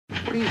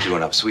What are you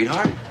doing up,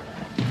 sweetheart?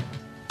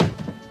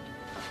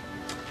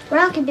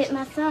 Rocky bit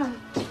my thumb.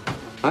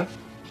 What?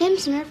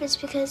 Him's nervous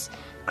because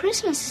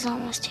Christmas is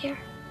almost here.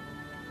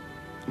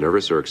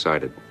 Nervous or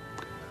excited?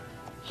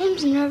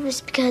 Him's nervous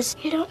because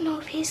you don't know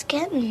if he's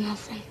getting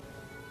nothing.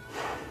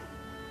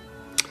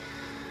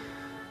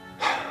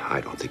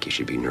 I don't think you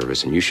should be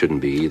nervous, and you shouldn't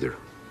be either.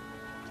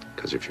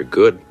 Because if you're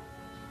good,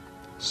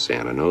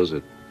 Santa knows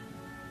it.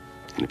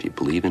 And if you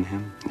believe in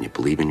him, and you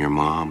believe in your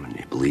mom, and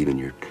you believe in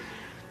your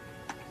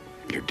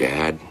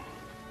dad,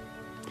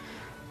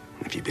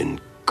 and if you've been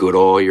good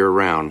all year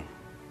round,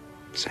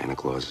 Santa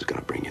Claus is going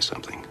to bring you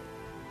something.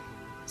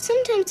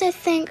 Sometimes I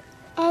think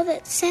all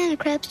that Santa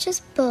crap's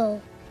just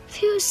bull. If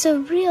he was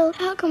so real,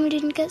 how come we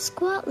didn't get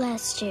squat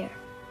last year?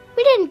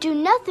 We didn't do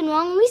nothing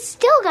wrong, we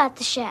still got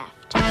the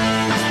shaft.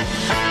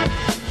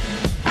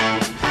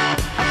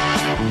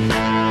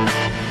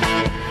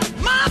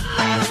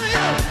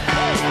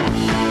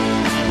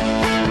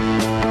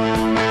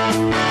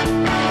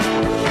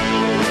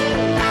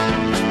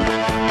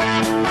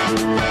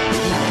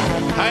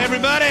 Hi,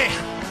 everybody.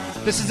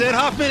 This is Ed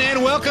Hoffman,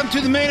 and welcome to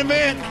the main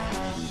event.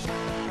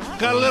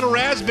 Got a little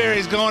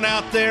Raspberries going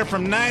out there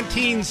from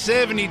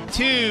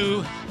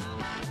 1972.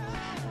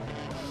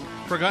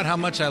 Forgot how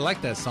much I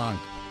like that song.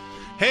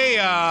 Hey,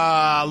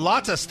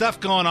 lots of stuff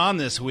going on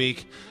this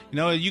week. You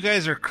know, you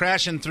guys are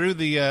crashing through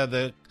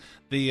the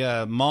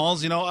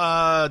malls. You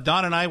know,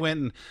 Don and I went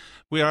and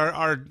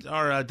our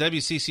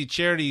WCC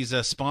Charities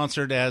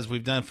sponsored, as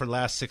we've done for the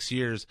last 6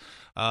 years,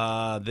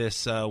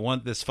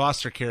 this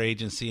foster care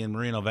agency in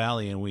Moreno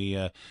Valley, and we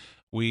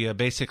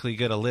basically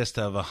get a list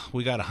of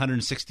we got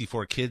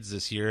 164 kids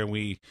this year, and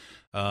we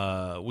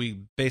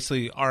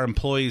basically, our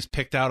employees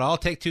picked out, I'll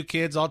take 2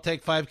 kids, I'll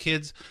take 5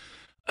 kids.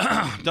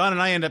 Don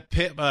and I end up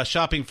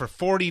shopping for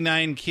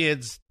 49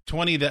 kids,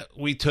 20 that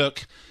we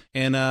took,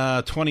 and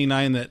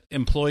 29 that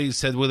employees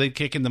said, well, they'd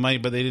kick in the money,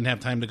 but they didn't have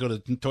time to go to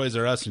Toys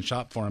R Us and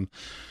shop for them.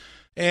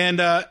 And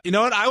you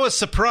know what? I was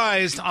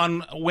surprised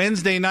on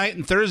Wednesday night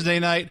and Thursday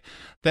night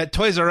that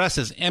Toys R Us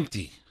is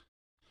empty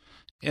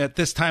at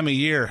this time of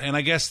year. And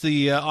I guess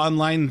the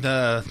online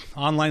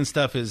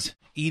stuff is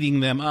eating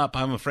them up.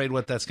 I'm afraid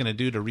what that's going to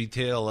do to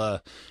retail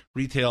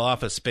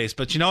office space.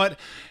 But you know what?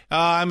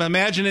 I'm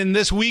imagining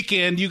this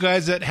weekend, you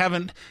guys that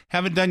haven't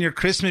done your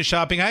Christmas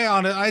shopping,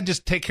 I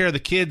just take care of the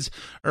kids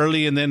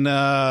early, and then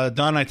Don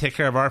and I take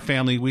care of our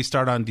family. We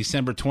start on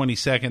December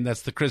 22nd.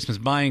 That's the Christmas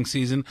buying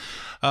season.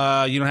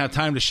 You don't have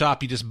time to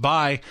shop. You just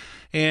buy.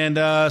 And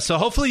so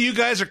hopefully you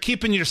guys are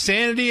keeping your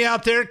sanity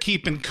out there,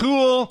 keeping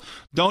cool.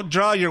 Don't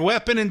draw your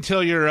weapon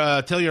until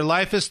your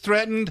life is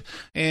threatened.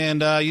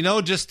 And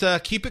just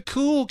keep it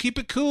cool. Keep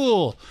it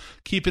cool.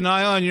 Keep an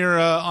eye on your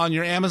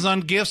Amazon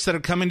gifts that are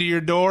coming to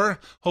your door.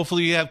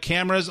 Hopefully you have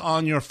cameras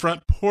on your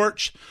front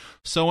porch,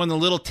 so when the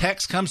little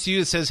text comes to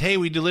you that says, hey,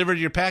 we delivered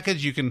your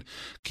package, you can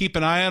keep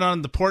an eye out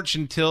on the porch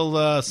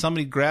until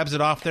somebody grabs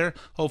it off there,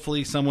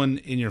 hopefully someone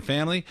in your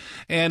family.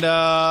 And,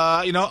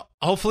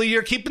 hopefully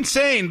you're keeping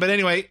sane. But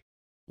anyway,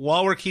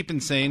 while we're keeping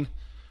sane,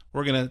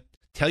 we're going to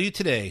tell you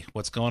today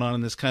what's going on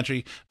in this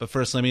country. But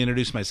first, let me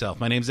introduce myself.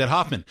 My name's Ed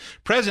Hoffman,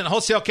 President,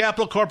 Wholesale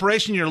Capital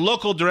Corporation, your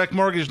local direct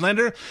mortgage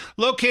lender,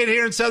 located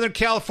here in Southern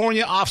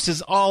California,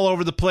 offices all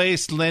over the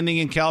place, lending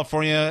in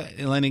California,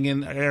 lending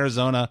in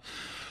Arizona.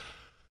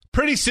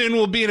 Pretty soon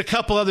we'll be in a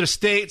couple other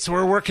states.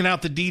 We're working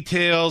out the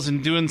details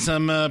and doing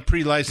some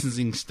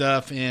pre-licensing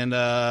stuff, and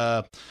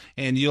we'll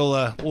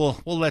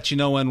let you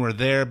know when we're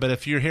there. But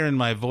if you're hearing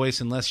my voice,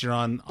 unless you're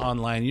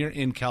online, you're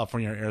in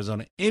California or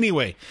Arizona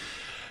anyway.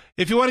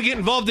 If you want to get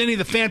involved in any of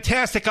the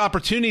fantastic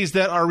opportunities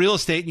that are real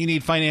estate and you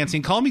need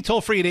financing, call me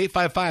toll-free at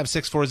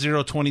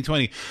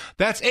 855-640-2020.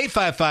 That's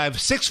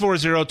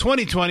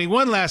 855-640-2020.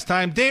 One last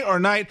time, day or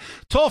night,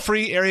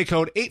 toll-free, area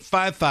code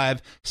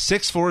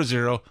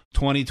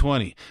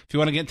 855-640-2020. If you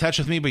want to get in touch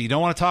with me, but you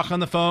don't want to talk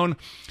on the phone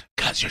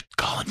because you're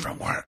calling from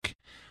work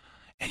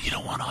and you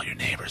don't want all your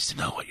neighbors to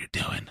know what you're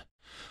doing,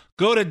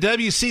 go to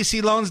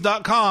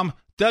WCCLoans.com,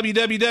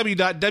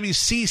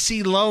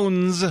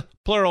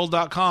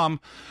 www.WCCLoans.com.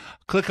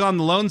 Click on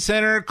the Loan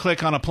Center,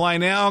 click on Apply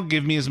Now,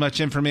 give me as much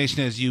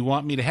information as you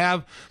want me to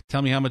have.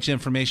 Tell me how much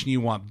information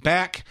you want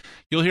back.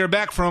 You'll hear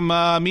back from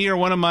me or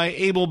one of my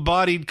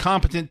able-bodied,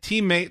 competent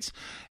teammates.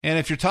 And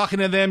if you're talking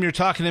to them, you're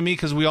talking to me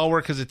because we all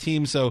work as a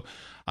team. So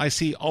I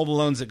see all the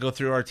loans that go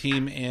through our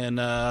team, and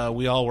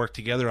we all work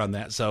together on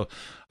that. So,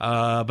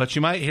 but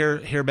you might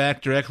hear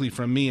back directly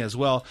from me as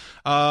well.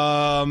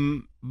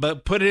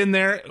 But put it in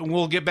there, and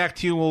we'll get back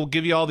to you. We'll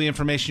give you all the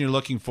information you're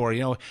looking for.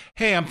 You know,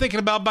 hey, I'm thinking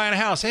about buying a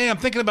house. Hey, I'm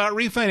thinking about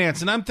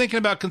refinancing. I'm thinking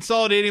about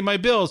consolidating my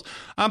bills.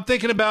 I'm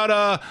thinking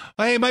about,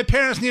 hey, my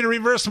parents need a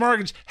reverse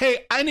mortgage. Hey,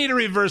 I need a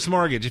reverse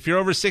mortgage. If you're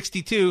over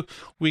 62,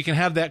 we can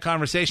have that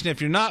conversation.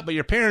 If you're not, but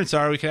your parents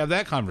are, we can have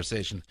that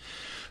conversation.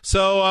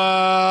 So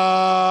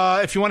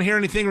if you want to hear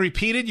anything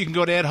repeated, you can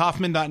go to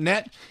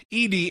edhoffman.net,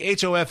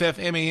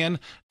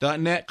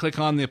 edhoffman.net. Click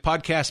on the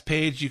podcast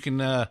page. You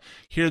can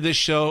hear this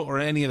show or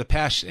any of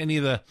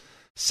the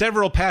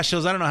several past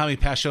shows. I don't know how many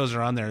past shows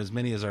are on there, as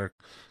many as our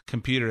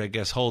computer, I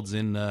guess, holds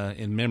in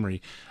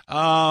memory.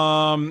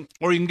 Or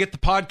you can get the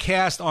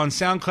podcast on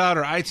SoundCloud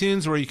or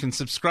iTunes, where you can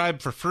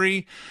subscribe for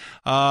free.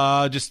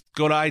 Just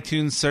go to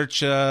iTunes,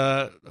 search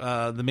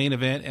The Main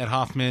Event Ed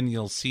Hoffman.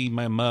 You'll see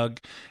my mug,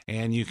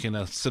 and you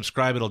can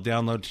subscribe. It'll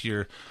download to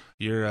your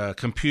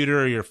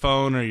computer or your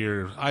phone or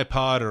your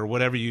iPod or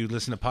whatever you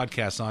listen to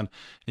podcasts on,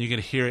 and you can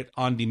hear it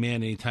on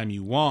demand anytime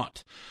you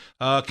want.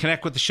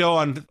 Connect with the show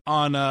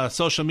on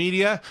social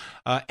media.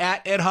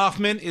 At Ed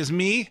Hoffman is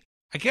me.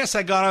 I guess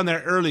I got on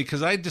there early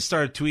because I just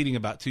started tweeting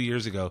about 2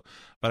 years ago,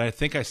 but I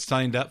think I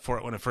signed up for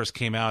it when it first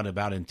came out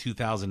about in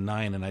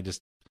 2009, and I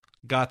just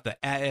got the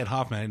at Ed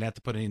Hoffman. I didn't have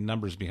to put any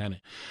numbers behind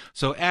it.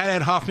 So at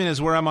Ed Hoffman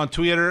is where I'm on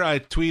Twitter. I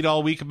tweet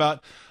all week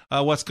about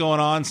what's going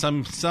on.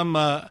 Some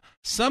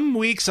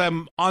weeks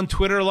I'm on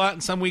Twitter a lot,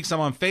 and some weeks I'm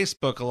on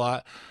Facebook a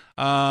lot.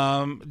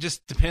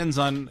 Just depends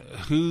on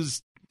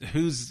who's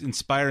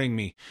inspiring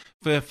me.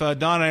 If Dawn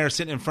and I are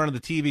sitting in front of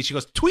the TV, she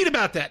goes, tweet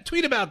about that.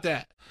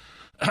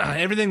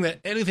 Anything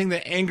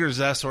that angers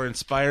us or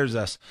inspires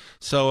us.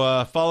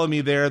 So follow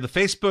me there. The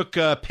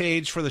Facebook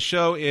page for the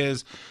show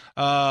is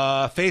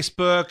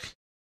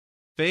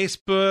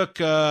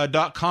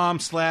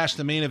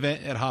facebook.com/The Main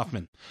Event Ed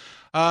Hoffman.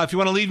 If you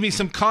want to leave me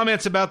some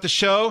comments about the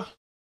show,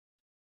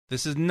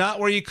 this is not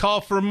where you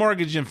call for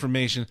mortgage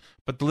information,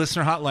 but the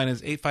listener hotline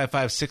is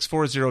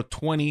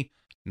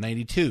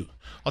 855-640-2092.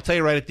 I'll tell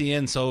you right at the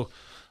end, so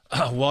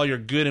while you're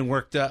good and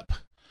worked up,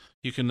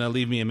 you can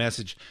leave me a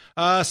message.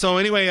 So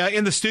anyway,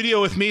 in the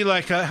studio with me,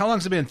 how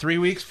long's it been? 3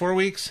 weeks, 4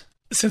 weeks?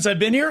 Since I've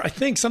been here, I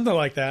think something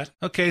like that.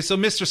 Okay, so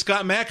Mr.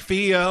 Scott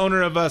McAfee,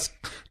 owner of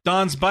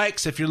Don's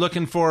Bikes. If you're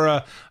looking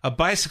for a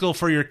bicycle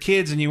for your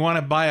kids and you want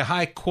to buy a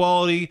high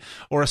quality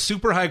or a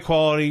super high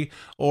quality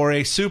or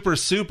a super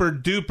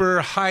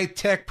duper high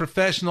tech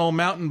professional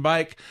mountain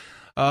bike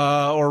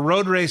or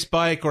road race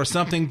bike or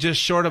something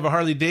just short of a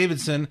Harley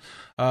Davidson,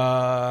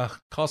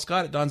 call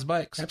Scott at Don's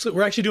Bikes. Absolutely.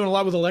 We're actually doing a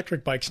lot with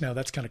electric bikes now.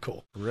 That's kind of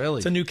cool. Really?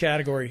 It's a new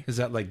category. Is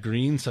that like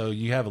green? So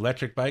you have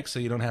electric bikes so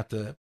you don't have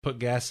to put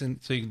gas in,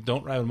 so you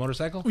don't ride a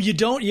motorcycle? Well, you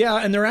don't, yeah.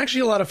 And they're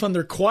actually a lot of fun.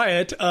 They're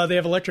quiet. They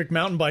have electric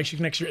mountain bikes. You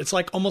can actually, it's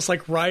almost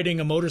like riding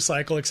a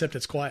motorcycle, except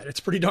it's quiet. It's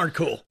pretty darn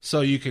cool.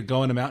 So you could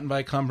go in a mountain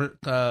bike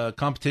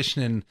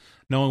competition and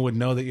no one would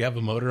know that you have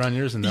a motor on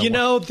yours? And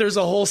there's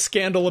a whole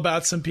scandal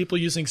about some people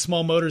using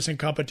small motors in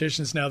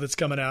competitions now that's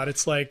coming out.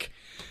 It's like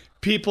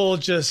people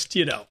just,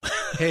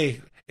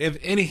 Hey, if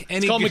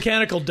it's called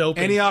mechanical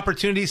doping. Any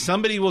opportunity,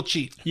 somebody will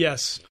cheat.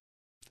 Yes.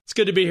 It's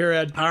good to be here,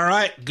 Ed. All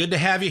right, good to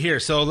have you here.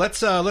 So let's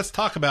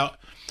talk about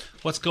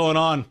what's going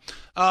on.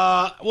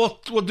 We'll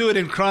do it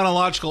in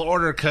chronological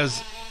order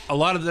because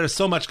there's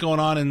so much going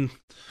on. And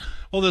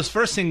this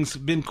first thing's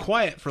been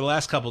quiet for the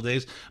last couple of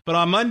days. But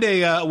on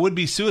Monday,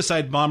 would-be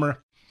suicide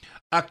bomber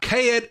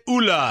Akayed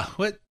Ullah.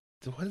 What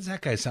does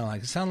that guy sound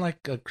like? Does it sound like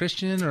a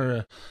Christian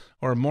or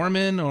a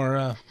Mormon or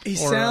a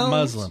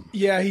Muslim?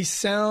 Yeah, he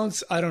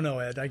sounds, I don't know,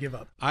 Ed. I give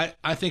up.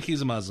 I think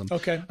he's a Muslim.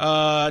 Okay.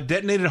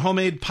 Detonated a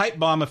homemade pipe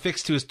bomb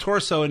affixed to his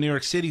torso in New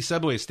York City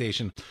subway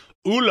station.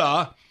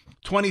 Ullah,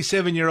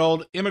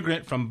 27-year-old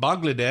immigrant from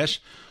Bangladesh,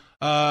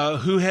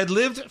 who had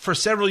lived for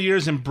several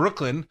years in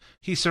Brooklyn.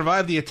 He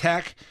survived the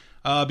attack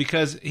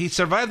because his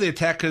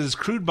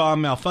crude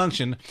bomb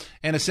malfunctioned,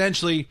 and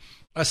essentially,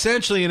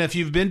 and if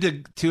you've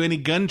been to any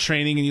gun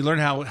training and you learn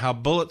how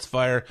bullets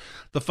fire,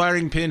 the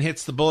firing pin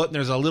hits the bullet and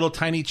there's a little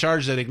tiny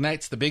charge that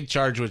ignites the big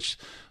charge, which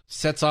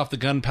sets off the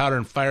gunpowder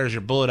and fires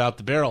your bullet out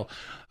the barrel.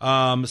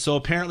 So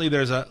apparently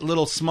there's a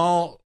little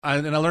small,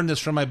 and I learned this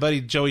from my buddy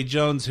Joey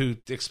Jones, who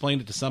explained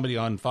it to somebody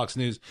on Fox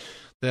News,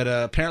 that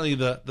apparently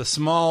the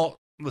small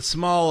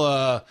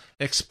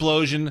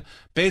explosion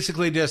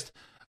basically just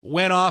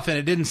went off and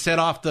it didn't set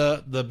off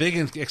the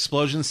big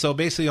explosion. So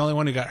basically the only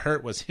one who got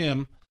hurt was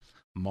him.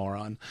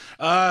 Moron.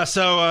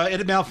 So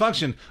it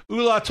malfunctioned.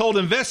 Ullah told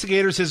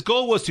investigators his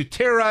goal was to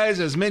terrorize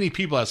as many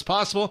people as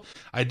possible.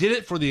 I did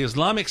it for the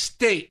Islamic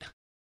State.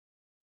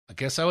 I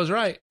guess I was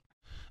right.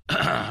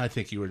 I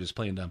think you were just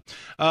playing dumb.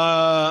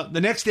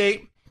 The next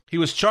day, he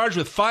was charged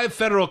with 5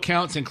 federal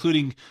counts,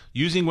 including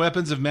using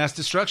weapons of mass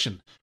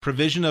destruction,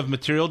 provision of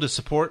material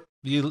support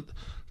to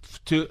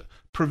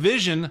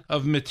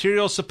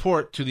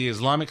the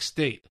Islamic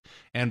State,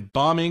 and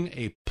bombing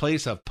a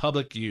place of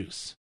public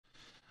use.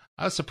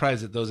 I was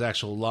surprised that those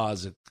actual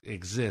laws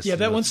exist. Yeah,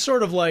 that one's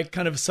sort of like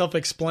kind of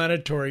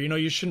self-explanatory.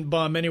 You shouldn't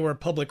bomb anywhere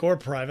public or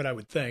private, I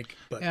would think.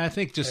 But yeah, I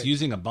think just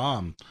using a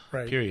bomb,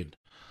 right. Period.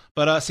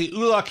 But see,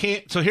 Ullah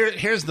came. So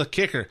here's the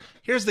kicker.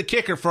 Here's the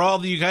kicker for all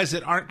of you guys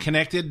that aren't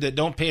connected, that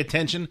don't pay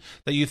attention,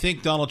 that you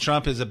think Donald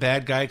Trump is a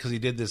bad guy because he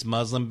did this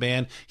Muslim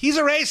ban. He's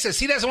a racist.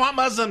 He doesn't want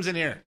Muslims in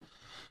here.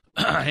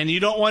 And you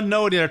don't want to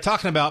know what they're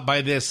talking about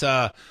by this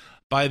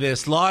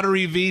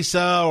lottery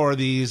visa or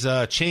these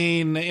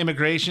chain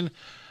immigration.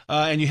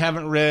 And you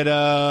haven't read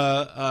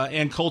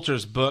Ann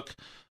Coulter's book,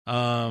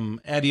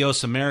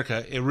 Adios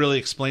America. It really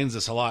explains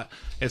this a lot.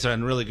 It's a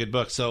really good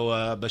book.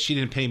 So, but she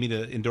didn't pay me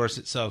to endorse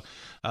it, so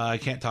I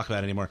can't talk about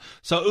it anymore.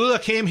 So Ullah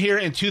came here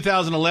in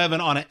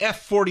 2011 on an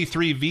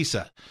F-43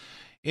 visa.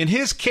 In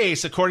his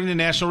case, according to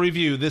National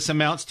Review, this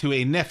amounts to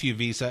a nephew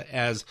visa,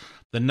 as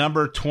the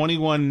number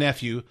 21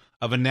 nephew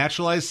of a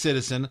naturalized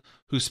citizen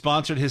who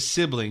sponsored his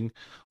sibling,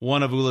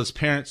 one of Ula's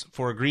parents,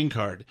 for a green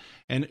card.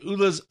 And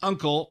Ula's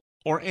uncle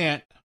or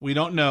aunt, we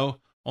don't know,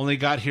 only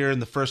got here in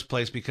the first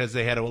place because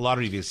they had a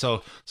lottery visa.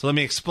 So let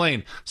me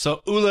explain.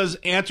 So Ula's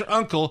aunt or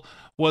uncle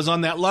was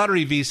on that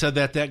lottery visa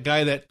that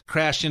guy that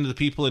crashed into the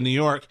people in New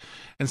York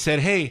and said,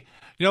 hey,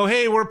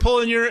 hey, we're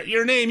pulling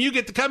your name. You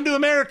get to come to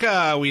America.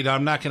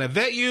 I'm not going to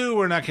vet you.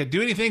 We're not going to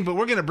do anything, but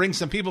we're going to bring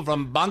some people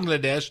from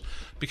Bangladesh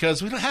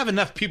because we don't have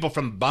enough people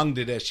from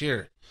Bangladesh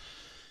here.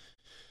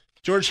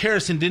 George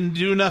Harrison didn't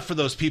do enough for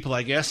those people,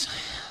 I guess.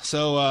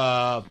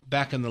 So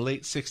back in the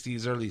late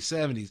 60s, early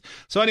 70s.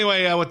 So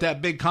anyway, with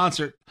that big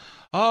concert,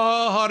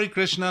 Hare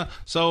Krishna.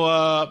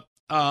 So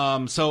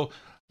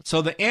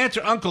the aunt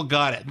or uncle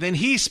got it. Then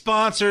he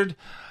sponsored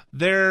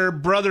their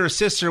brother or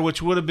sister,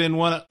 which would have been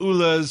one of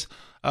Ula's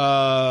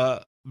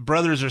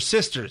brothers or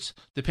sisters,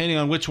 depending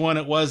on which one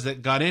it was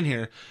that got in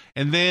here.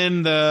 And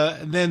then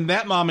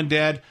that mom and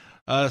dad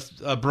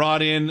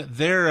brought in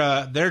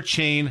their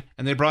chain,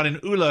 and they brought in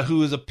Ula,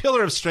 who is a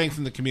pillar of strength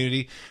in the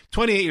community.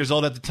 28 years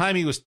old at the time.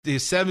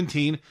 He's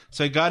 17,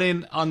 so he got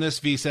in on this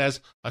visa as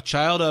a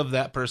child of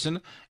that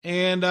person.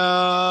 And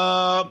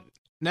now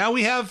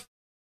we have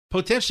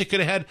potentially could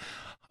have had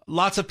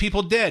lots of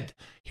people dead.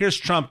 Here's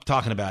Trump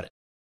talking about it.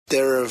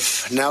 There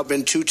have now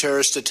been 2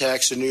 terrorist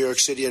attacks in New York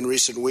City in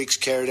recent weeks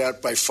carried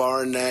out by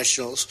foreign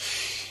nationals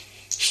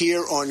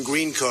here on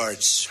green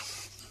cards.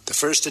 The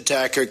first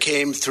attacker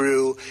came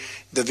through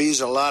the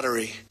visa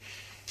lottery,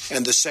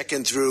 and the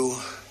second through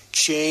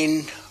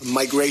chain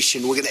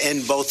migration. We're going to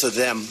end both of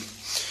them.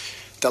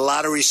 The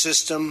lottery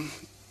system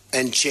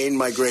and chain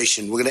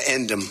migration. We're going to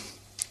end them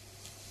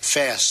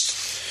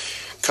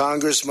fast.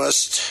 Congress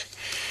must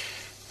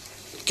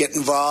get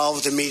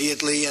involved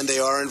immediately, and they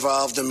are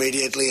involved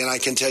immediately, and I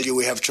can tell you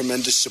we have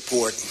tremendous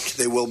support.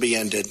 They will be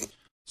ended.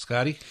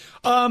 Scotty?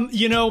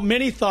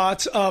 Many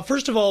thoughts.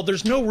 First of all,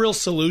 there's no real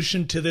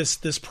solution to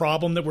this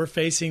problem that we're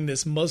facing,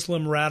 this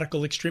Muslim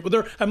radical extreme.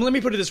 Well, let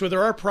me put it this way: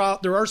 there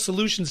are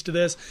solutions to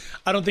this.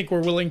 I don't think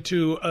we're willing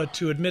to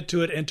admit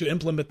to it and to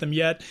implement them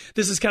yet.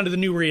 This is kind of the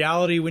new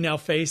reality we now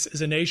face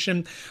as a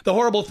nation. The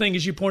horrible thing,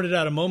 as you pointed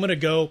out a moment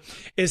ago,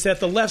 is that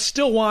the left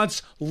still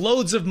wants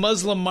loads of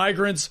Muslim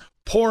migrants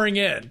pouring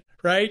in,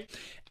 right?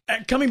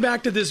 Coming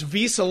back to this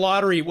visa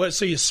lottery,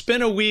 so you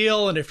spin a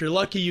wheel, and if you're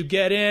lucky, you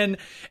get in.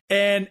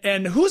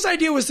 And whose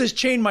idea was this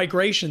chain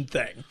migration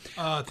thing?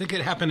 I think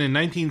it happened in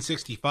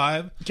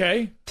 1965.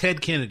 Okay.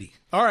 Ted Kennedy.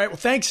 All right. Well,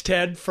 thanks,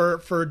 Ted,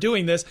 for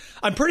doing this.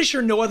 I'm pretty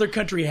sure no other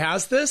country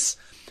has this.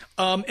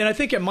 And I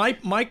think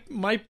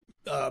my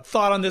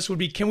thought on this would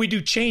be, can we do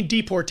chain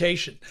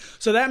deportation?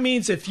 So that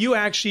means if you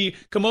actually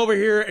come over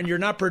here and you're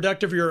not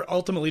productive, you're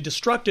ultimately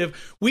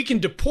destructive, we can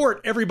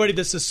deport everybody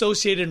that's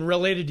associated and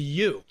related to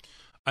you.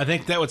 I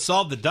think that would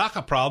solve the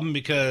DACA problem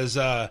because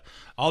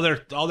all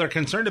they're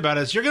concerned about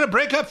is you're going to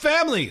break up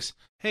families.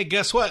 Hey,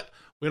 guess what?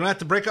 We don't have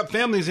to break up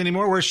families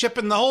anymore. We're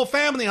shipping the whole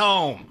family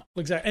home.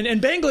 Exactly.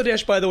 And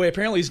Bangladesh, by the way,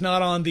 apparently is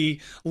not on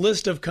the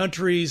list of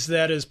countries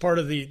that is part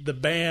of the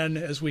ban,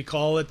 as we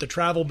call it, the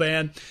travel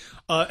ban.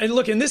 And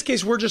look, in this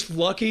case, we're just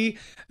lucky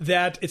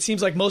that it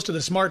seems like most of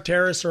the smart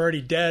terrorists are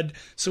already dead.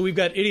 So we've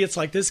got idiots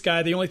like this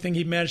guy. The only thing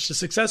he managed to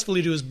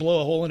successfully do is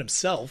blow a hole in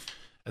himself.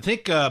 I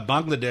think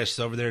Bangladesh is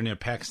over there near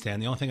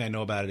Pakistan. The only thing I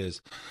know about it is,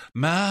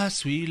 my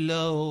sweet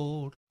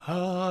Lord,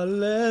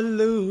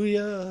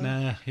 hallelujah.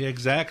 Nah, yeah,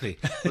 exactly.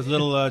 With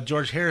little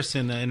George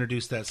Harrison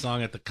introduced that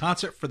song at the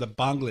concert for the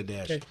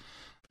Bangladesh. Okay.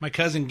 My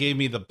cousin gave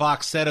me the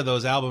box set of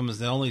those albums.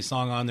 The only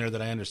song on there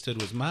that I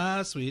understood was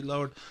My Sweet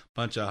Lord.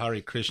 Bunch of Hare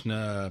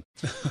Krishna,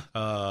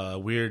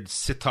 weird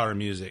sitar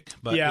music.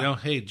 But, yeah.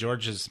 Hey,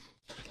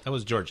 that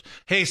was George.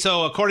 Hey,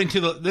 so according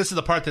to this is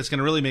the part that's going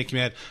to really make you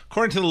mad.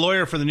 According to the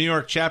lawyer for the New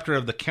York chapter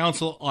of the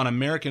Council on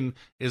American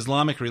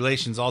Islamic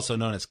Relations, also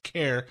known as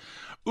CARE,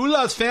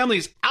 Ulah's family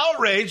is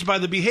outraged by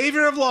the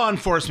behavior of law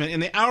enforcement in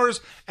the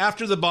hours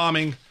after the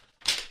bombing.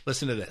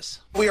 Listen to this.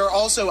 We are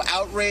also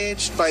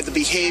outraged by the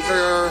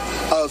behavior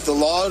of the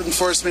law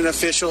enforcement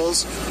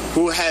officials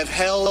who have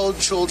held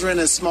children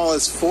as small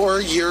as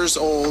 4 years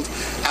old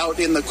out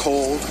in the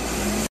cold,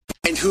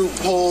 and who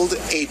pulled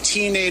a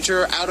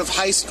teenager out of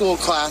high school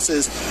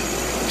classes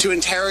to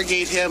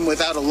interrogate him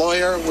without a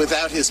lawyer,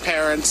 without his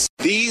parents.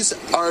 These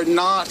are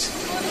not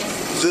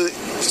the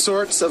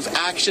sorts of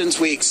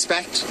actions we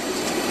expect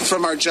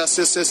from our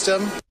justice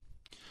system.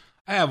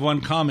 I have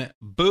one comment.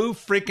 Boo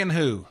freaking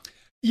who?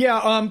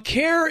 Yeah,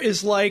 CARE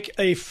is like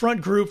a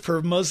front group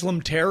for Muslim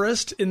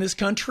terrorists in this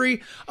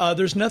country.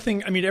 There's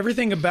nothing,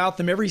 everything about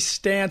them, every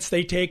stance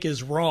they take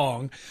is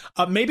wrong.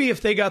 Maybe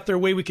if they got their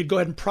way, we could go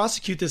ahead and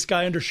prosecute this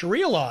guy under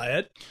Sharia law.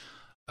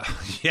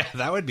 Yeah,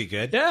 that would be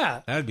good.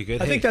 Yeah. That would be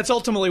good. I think that's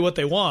ultimately what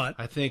they want.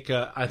 I think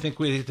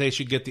they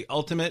should get the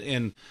ultimate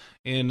in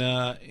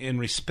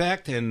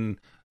respect and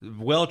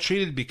well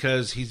treated,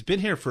 because he's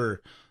been here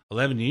for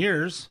 11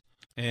 years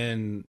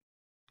and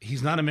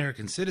he's not an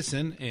American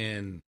citizen,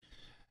 and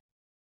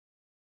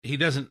he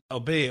doesn't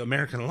obey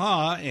American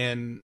law,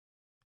 and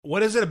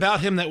what is it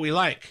about him that we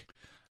like?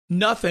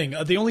 Nothing.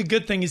 The only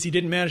good thing is he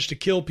didn't manage to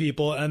kill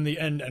people, and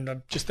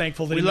I'm just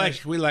thankful that we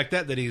like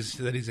that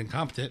he's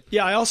incompetent.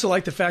 Yeah, I also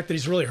like the fact that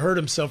he's really hurt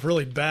himself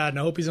really bad, and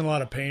I hope he's in a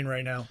lot of pain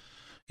right now.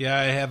 Yeah,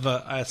 I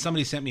have.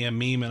 Somebody sent me a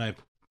meme, and I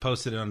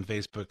posted it on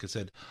Facebook. It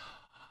said,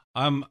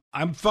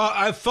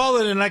 I've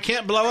fallen and I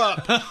can't blow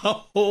up.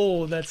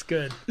 Oh, that's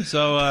good.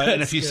 So,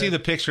 and if you see the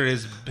picture,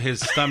 his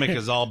stomach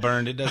is all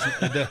burned. It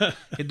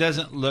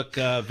doesn't look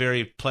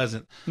very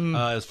pleasant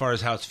as far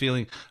as how it's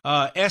feeling.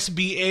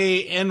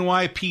 SBA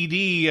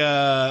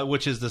NYPD,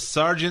 which is the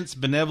Sergeants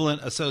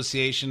Benevolent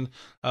Association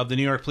of the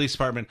New York Police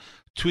Department,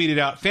 tweeted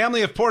out,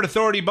 "Family of Port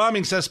Authority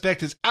bombing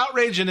suspect is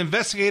outraged in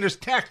investigators'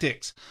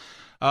 tactics."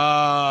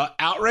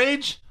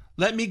 Outrage?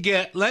 Let me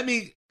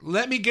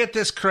get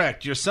this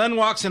correct. Your son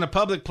walks in a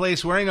public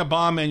place wearing a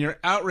bomb and you're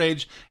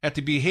outraged at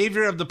the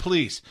behavior of the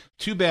police.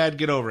 Too bad,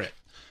 get over it.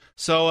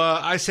 So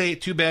I say,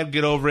 too bad,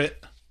 get over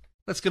it.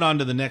 Let's get on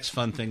to the next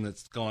fun thing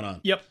that's going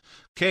on. Yep.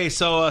 Okay,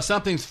 so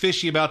something's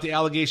fishy about the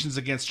allegations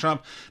against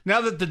Trump. Now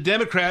that the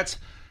Democrats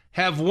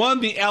have won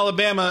the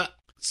Alabama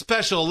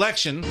special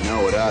election. You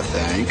know what I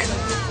think?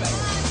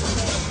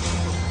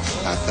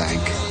 I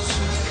think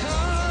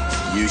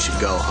you should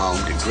go home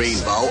to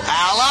Greenbow,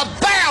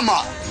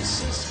 Alabama!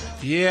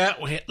 Yeah,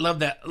 love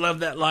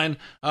that line.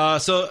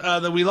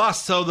 We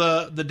lost. So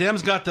the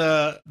Dems got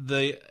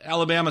the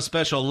Alabama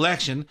special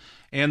election,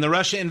 and the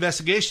Russia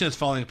investigation is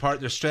falling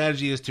apart. Their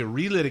strategy is to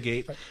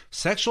relitigate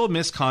sexual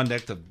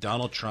misconduct of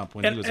Donald Trump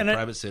when he was a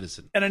private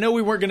citizen. And I know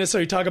we weren't going to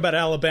necessarily talk about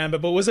Alabama,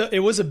 but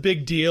it was a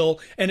big deal,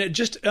 and it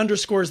just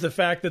underscores the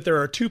fact that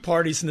there are two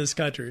parties in this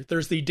country.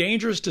 There's the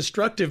dangerous,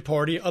 destructive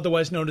party,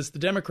 otherwise known as the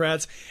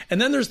Democrats, and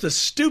then there's the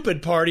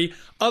stupid party,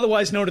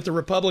 otherwise known as the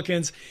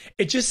Republicans.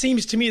 It just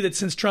seems to me that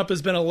since Trump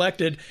has been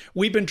elected,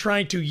 we've been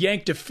trying to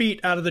yank defeat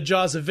out of the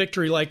jaws of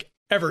victory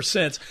ever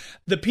since.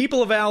 The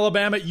people of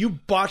Alabama, you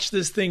botched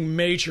this thing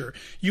major.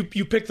 You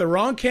picked the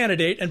wrong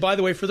candidate. And by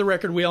the way, for the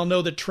record, we all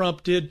know that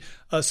Trump did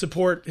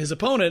support his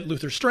opponent,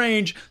 Luther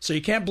Strange, so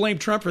you can't blame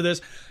Trump for this.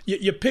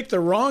 You picked the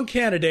wrong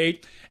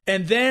candidate,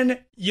 and then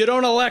you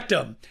don't elect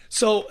him.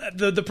 So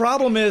the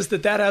problem is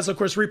that has, of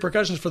course,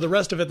 repercussions for the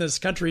rest of it in this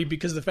country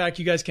because of the fact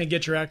you guys can't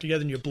get your act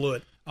together and you blew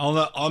it.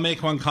 I'll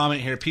make one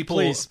comment here.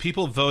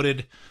 People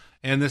voted,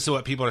 and this is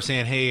what people are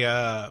saying,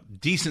 hey,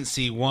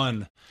 decency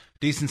won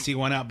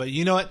out. But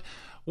you know what?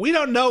 We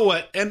don't know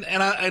what,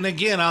 and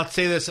again, I'll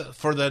say this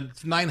for the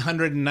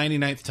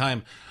 999th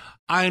time.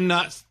 I'm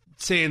not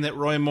saying that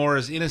Roy Moore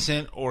is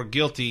innocent or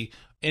guilty,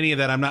 any of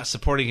that. I'm not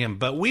supporting him.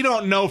 But we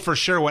don't know for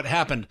sure what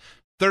happened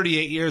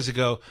 38 years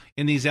ago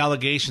in these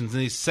allegations, in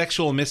these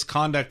sexual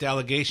misconduct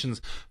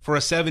allegations for a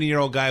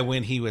 70-year-old guy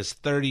when he was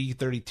 30,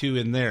 32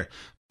 in there.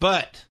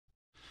 But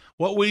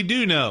what we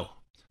do know,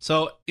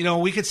 so,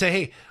 we could say,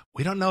 hey,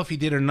 we don't know if he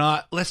did or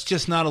not. Let's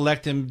just not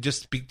elect him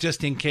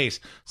just in case.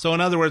 So in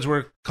other words,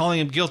 we're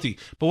calling him guilty.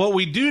 But what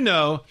we do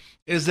know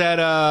is that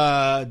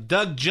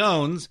Doug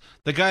Jones,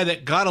 the guy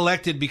that got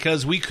elected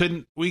because we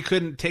couldn't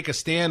take a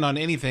stand on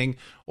anything,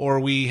 or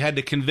we had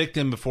to convict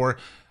him before.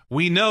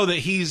 We know that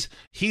he's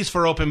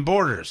for open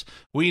borders.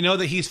 We know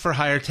that he's for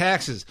higher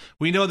taxes.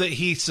 We know that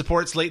he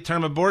supports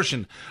late-term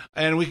abortion.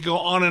 And we can go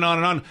on and on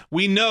and on.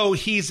 We know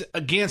he's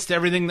against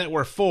everything that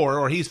we're for,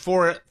 or he's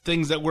for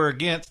things that we're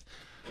against.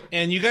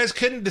 And you guys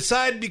couldn't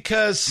decide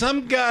because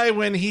some guy,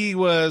 when he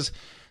was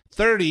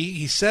 30,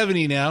 he's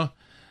 70 now,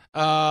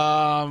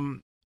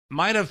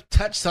 might have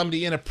touched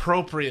somebody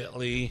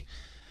inappropriately.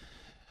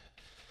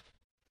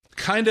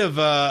 Kind of,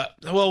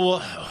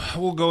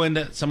 we'll go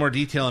into some more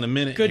detail in a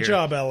minute. Good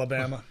job,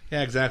 Alabama.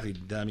 Yeah, exactly,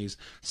 dummies.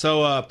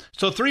 So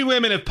 3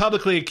 women have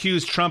publicly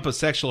accused Trump of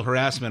sexual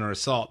harassment or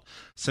assault.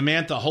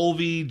 Samantha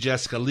Holvey,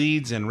 Jessica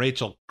Leeds, and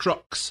Rachel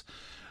Crooks.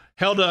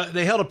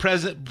 They held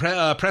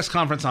a press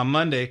conference on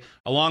Monday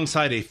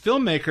alongside a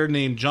filmmaker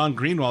named John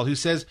Greenwald, who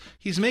says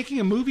he's making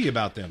a movie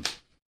about them.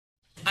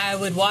 I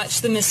would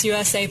watch the Miss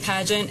USA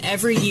pageant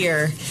every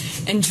year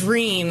and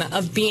dream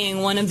of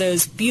being one of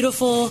those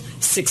beautiful,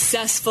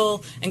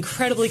 successful,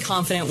 incredibly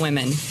confident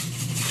women.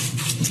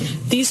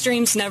 These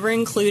dreams never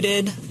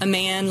included a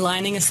man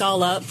lining us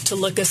all up to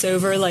look us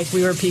over like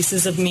we were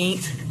pieces of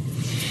meat.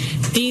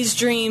 These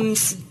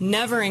dreams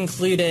never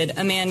included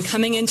a man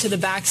coming into the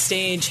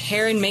backstage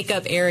hair and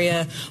makeup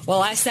area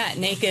while I sat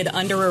naked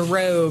under a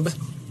robe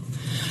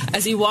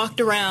as he walked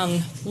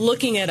around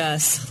looking at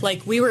us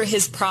like we were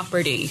his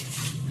property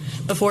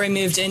before he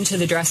moved into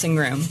the dressing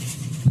room.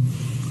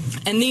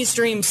 And these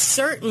dreams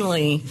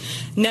certainly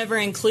never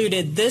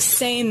included this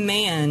same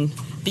man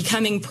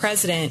becoming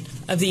president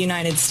of the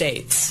United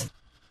States.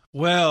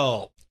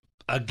 Well,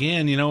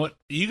 again, you know what?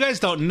 You guys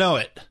don't know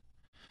it,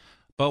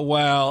 but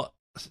while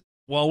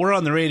we're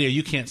on the radio,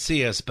 you can't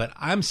see us, but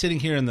I'm sitting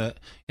here in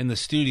the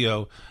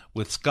studio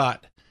with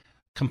Scott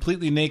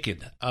completely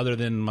naked, other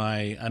than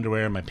my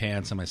underwear, my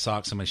pants, and my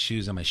socks, and my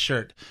shoes, and my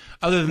shirt.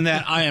 Other than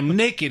that, I am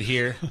naked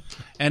here,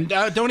 and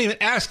don't even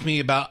ask me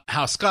about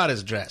how Scott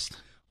is dressed.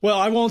 Well,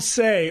 I won't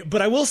say,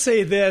 but I will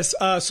say this.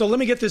 So let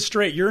me get this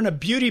straight. You're in a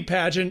beauty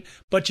pageant,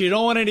 but you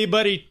don't want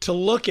anybody to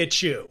look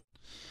at you.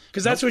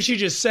 Because that's what she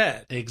just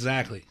said.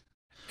 Exactly.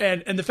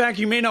 And the fact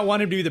you may not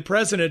want him to be the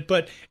president,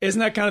 but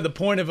isn't that kind of the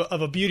point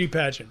of a beauty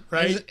pageant,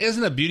 right?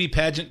 Isn't a beauty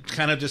pageant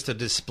kind of just a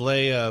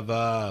display of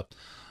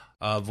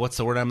what's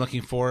the word I'm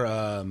looking for?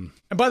 And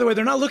by the way,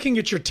 they're not looking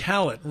at your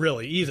talent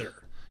really either.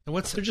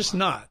 They're just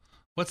not.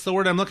 What's the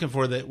word I'm looking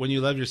for? That when you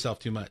love yourself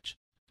too much?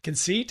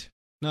 Conceit?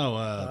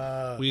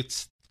 No, we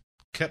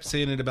kept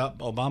saying it about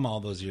Obama all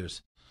those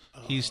years.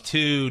 He's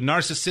too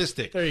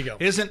narcissistic. There you go.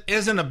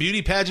 Isn't a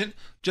beauty pageant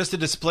just a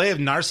display of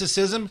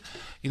narcissism?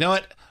 You know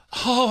what?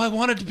 Oh, I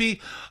wanted to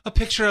be a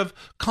picture of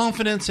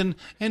confidence and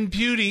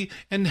beauty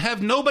and have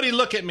nobody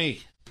look at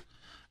me.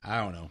 I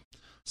don't know.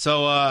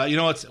 So, you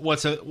know,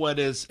 what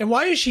is... And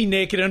why is she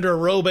naked under a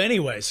robe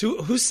anyways?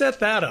 Who set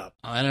that up?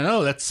 I don't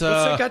know. That's...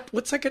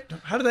 What's that got?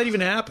 How did that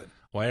even happen?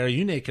 Why are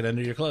you naked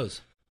under your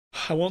clothes?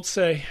 I won't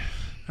say.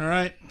 All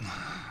right.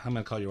 I'm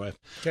going to call your wife.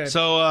 Okay.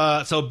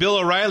 So Bill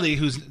O'Reilly,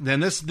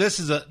 this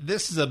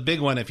is a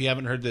big one if you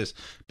haven't heard this.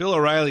 Bill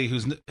O'Reilly,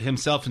 who's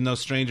himself no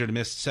stranger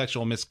to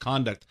sexual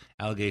misconduct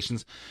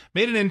allegations,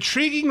 made an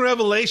intriguing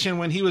revelation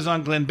when he was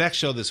on Glenn Beck's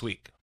show this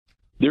week.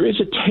 There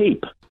is a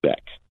tape,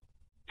 Beck,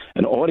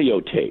 an audio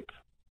tape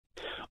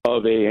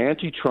of a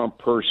anti-Trump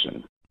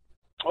person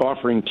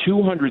offering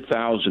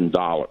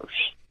 $200,000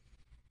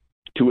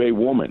 to a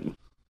woman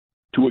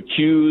to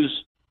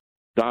accuse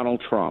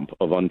Donald Trump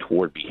of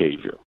untoward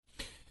behavior.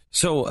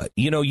 So,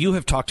 you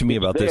have talked to me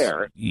about this.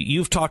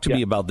 You've talked to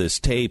me about this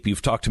tape.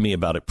 You've talked to me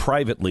about it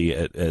privately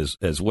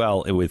as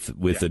well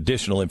with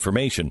additional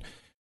information.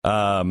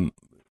 Is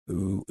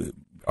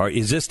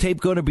this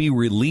tape going to be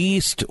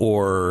released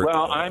or?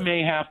 Well, I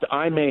may have to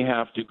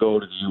go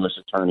to the U.S.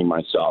 Attorney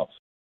myself.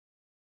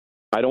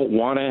 I don't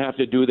want to have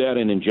to do that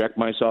and inject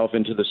myself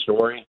into the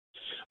story.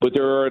 But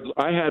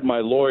I had my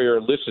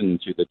lawyer listen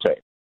to the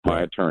tape,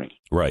 my attorney.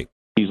 Right.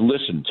 He's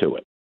listened to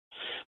it.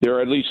 There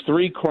are at least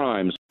 3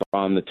 crimes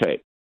on the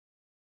tape.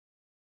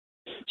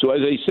 So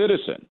as a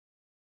citizen,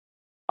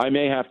 I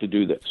may have to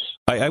do this.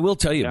 I will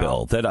tell you,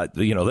 Bill, that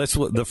that's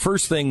what the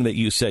first thing that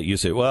you said. You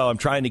said, well, I'm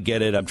trying to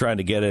get it,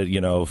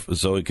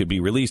 so it could be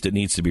released. It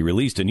needs to be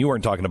released. And you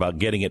weren't talking about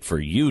getting it for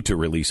you to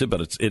release it,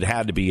 but it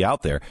had to be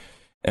out there.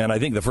 And I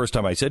think the first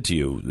time I said to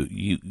you,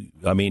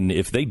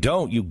 if they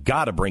don't, you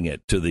got to bring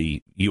it to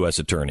the U.S.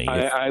 Attorney.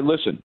 I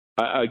listen.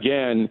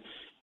 Again,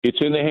 it's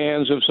in the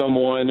hands of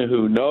someone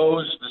who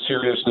knows the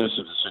seriousness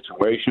of the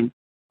situation.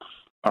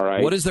 All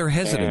right. What is their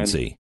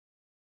hesitancy?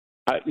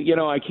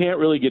 I can't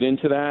really get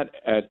into that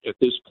at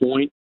this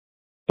point,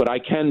 but I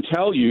can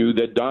tell you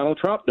that Donald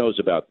Trump knows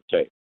about the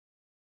tape,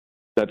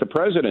 that the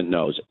president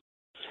knows it.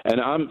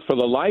 And I'm, for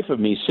the life of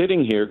me,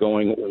 sitting here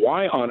going,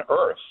 why on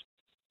earth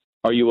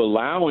are you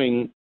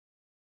allowing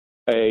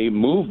a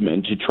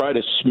movement to try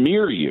to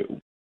smear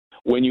you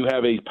when you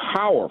have a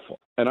powerful,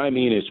 and I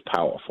mean it's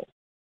powerful,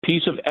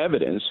 piece of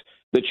evidence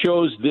that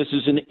shows this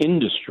is an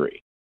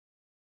industry,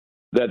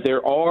 that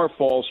there are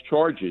false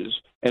charges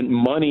and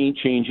money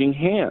changing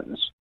hands?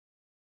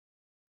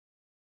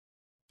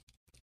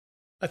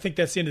 I think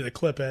that's the end of the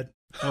clip, Ed.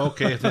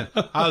 Okay,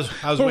 I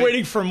was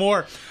waiting for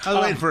more.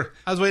 I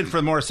was waiting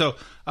for more. So,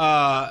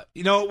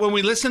 when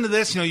we listen to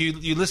this,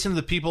 you listen to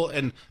the people,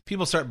 and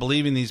people start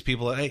believing these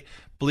people. Hey,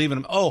 believe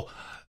in them. Oh,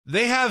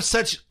 they have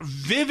such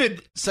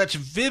vivid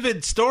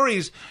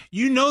stories.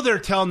 They're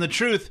telling the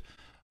truth.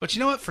 But you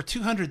know what? For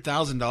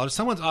 $200,000,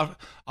 someone's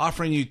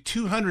offering you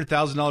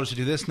 $200,000 to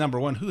do this. Number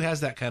one, who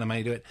has that kind of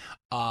money to do it?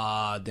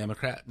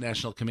 Democrat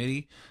National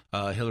Committee,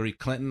 Hillary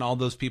Clinton, all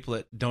those people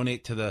that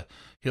donate to the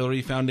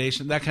Hillary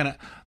Foundation, that kind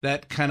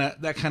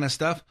of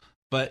stuff.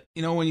 But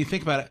when you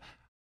think about it,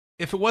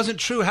 if it wasn't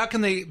true, how can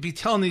they be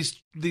telling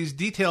these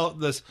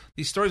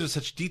stories with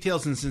such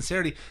details and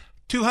sincerity?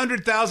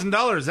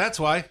 $200,000. That's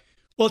why.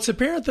 Well, it's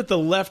apparent that the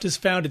left has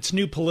found its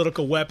new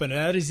political weapon, and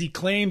that is the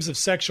claims of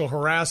sexual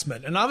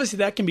harassment. And obviously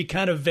that can be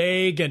kind of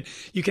vague, and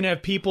you can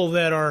have people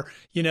that are,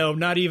 they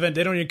don't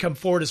even come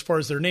forward as far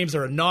as their names.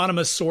 They're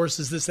anonymous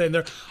sources, this and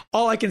that.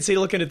 All I can say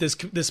looking at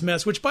this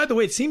mess, which, by the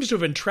way, it seems to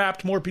have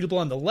entrapped more people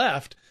on the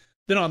left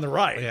than on the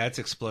right. Yeah, it's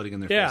exploding in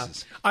their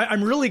faces.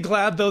 I'm really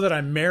glad, though, that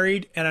I'm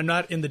married and I'm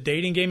not in the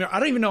dating game. I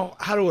don't even know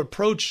how to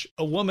approach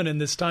a woman in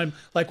this time,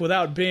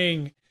 without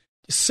being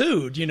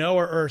sued,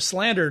 or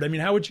slandered. I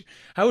mean, how would you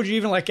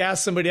even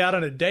ask somebody out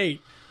on a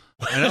date?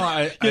 I know.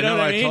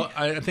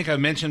 I think I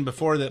mentioned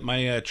before that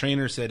my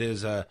trainer said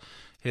his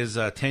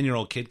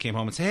 10-year-old kid came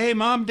home and said, "Hey,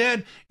 Mom, Dad,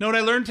 you know what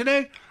I learned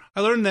today?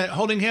 I learned that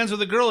holding hands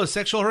with a girl is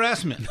sexual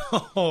harassment."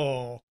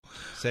 Oh,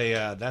 say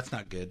that's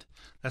not good.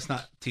 That's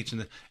not teaching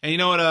the. And you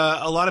know what?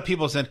 A lot of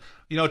people said,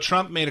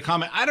 Trump made a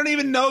comment. I don't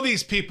even know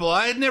these people.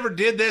 I never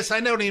did this.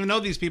 I don't even know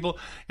these people.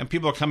 And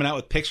people are coming out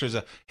with pictures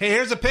of, hey,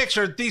 here's a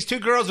picture of these 2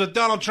 girls with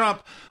Donald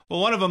Trump.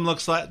 Well, one of them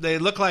look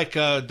like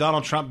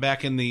Donald Trump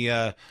back in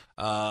the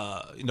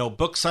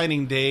book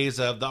signing days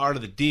of The Art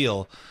of the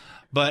Deal.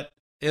 But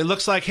it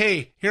looks like,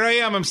 hey, here I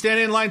am. I'm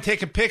standing in line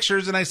taking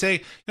pictures, and I say,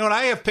 you know what?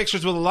 I have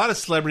pictures with a lot of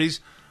celebrities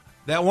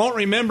that won't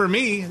remember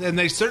me, and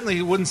they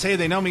certainly wouldn't say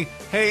they know me.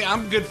 Hey,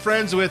 I'm good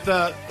friends with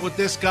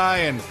this guy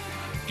and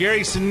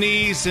Gary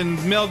Sinise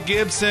and Mel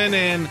Gibson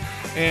and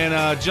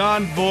and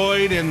John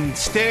Boyd and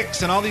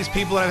Styx and all these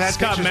people that I've had.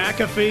 Scott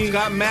McAfee.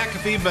 Scott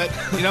McAfee, but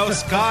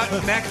Scott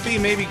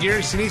McAfee, maybe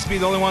Gary Sinise be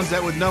the only ones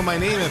that would know my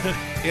name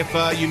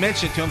if you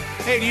mentioned it to him.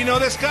 Hey, do you know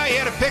this guy? He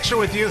had a picture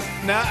with you.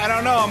 No, I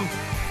don't know him.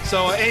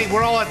 So, hey,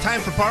 we're all out of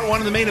time for part one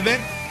of the main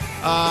event.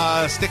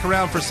 Stick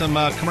around for some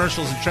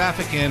commercials and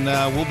traffic, and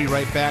we'll be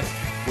right back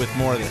with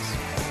more of this.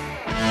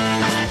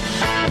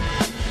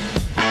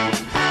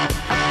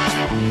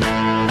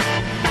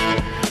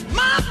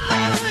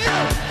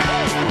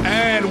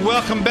 And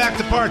welcome back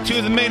to part two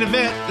of the main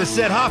event. This is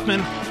Ed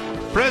Hoffman,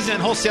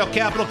 President, Wholesale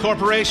Capital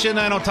Corporation.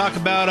 I don't talk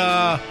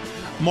about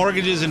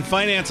mortgages and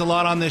finance a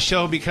lot on this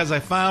show because I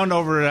found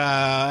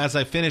as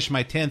I finished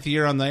my 10th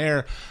year on the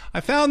air, I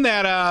found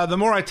that the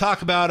more I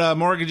talk about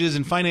mortgages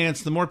and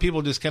finance, the more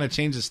people just kind of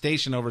change the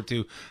station over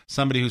to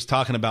somebody who's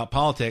talking about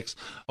politics.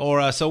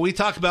 So we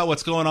talk about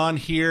what's going on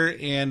here,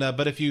 and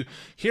but if you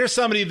hear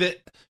somebody that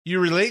you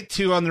relate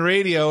to on the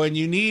radio and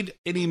you need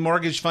any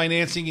mortgage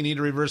financing, you need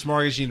a reverse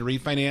mortgage, you need to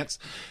refinance,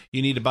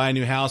 you need to buy a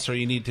new house, or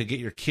you need to get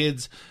your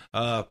kids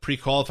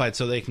pre-qualified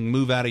so they can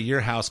move out of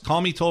your house,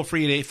 call me toll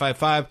free at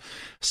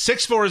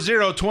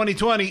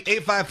 855-640-2020,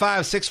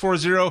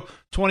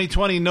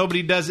 855-640-2020.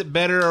 Nobody does it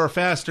better or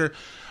faster.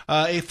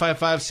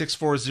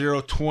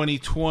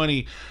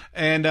 855-640-2020.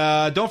 And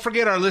don't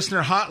forget our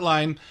listener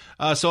hotline.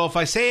 So if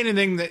I say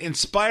anything that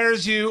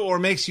inspires you or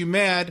makes you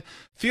mad,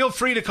 feel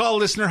free to call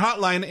listener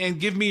hotline and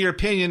give me your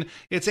opinion.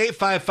 It's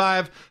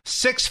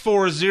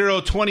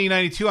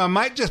 855-640-2092. I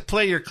might just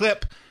play your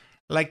clip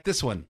like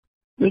this one.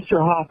 Mr.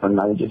 Hoffman,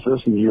 I just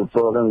listened to your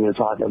program. You're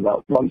talking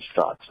about bump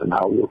stocks and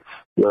how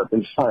you're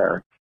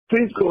inspired.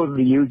 Please go to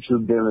the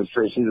YouTube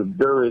demonstration of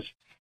various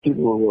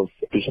people who are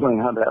showing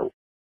how that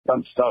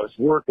bump stocks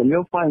work, and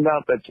you'll find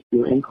out that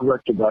you're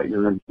incorrect about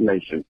your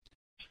information.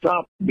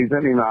 Stop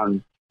depending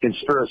on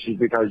conspiracies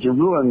because you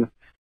ruin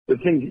the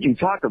things that you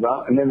talk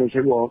about, and then they say,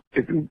 well,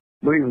 if you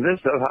believe this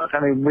stuff, how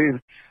can I believe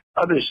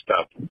other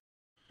stuff?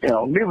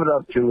 Leave it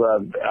up to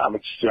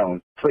Alex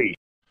Jones, please.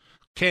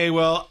 Okay,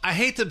 well, I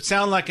hate to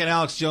sound like an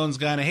Alex Jones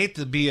guy, and I hate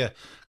to be a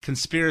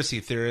conspiracy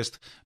theorist,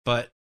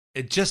 but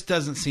it just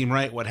doesn't seem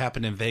right what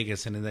happened in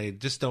Vegas, and they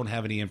just don't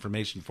have any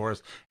information for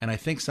us, and I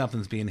think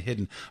something's being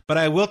hidden. But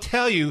I will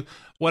tell you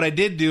what I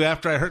did do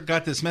after I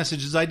got this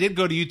message is I did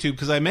go to YouTube,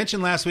 because I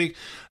mentioned last week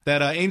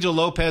that Angel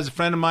Lopez, a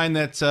friend of mine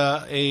that's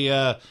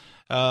a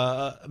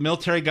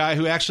military guy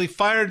who actually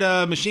fired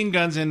machine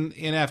guns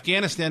in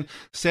Afghanistan,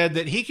 said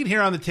that he can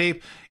hear on the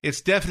tape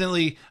it's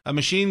definitely a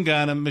machine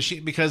gun,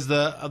 because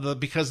of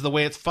the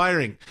way it's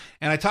firing.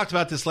 And I talked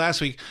about this last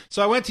week.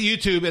 So I went to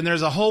YouTube, and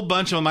there's a whole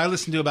bunch of them. I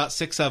listened to about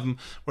 6 of them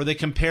where they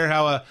compare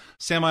how a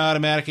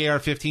semi-automatic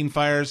AR-15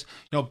 fires.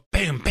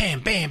 Bam, bam,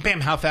 bam,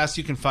 bam, how fast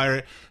you can fire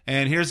it.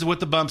 And here's with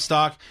the bump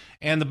stock,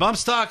 and the bump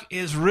stock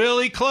is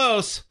really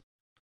close.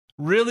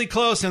 Really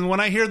close. And when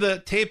I hear the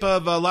tape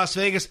of Las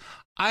Vegas,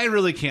 I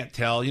really can't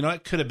tell.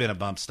 It could have been a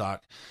bump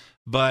stock,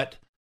 but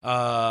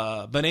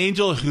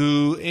Angel,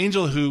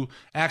 who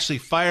actually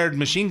fired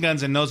machine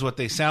guns and knows what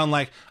they sound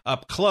like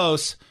up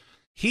close,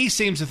 he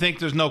seems to think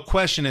there's no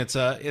question it's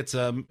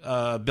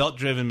a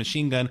belt-driven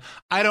machine gun.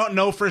 I don't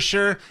know for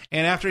sure.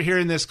 And after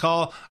hearing this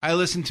call, I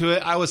listened to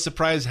it. I was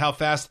surprised how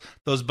fast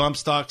those bump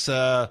stocks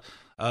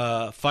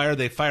fire.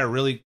 They fire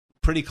really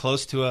pretty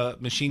close to a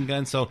machine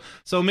gun. So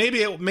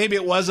maybe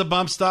it was a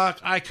bump stock.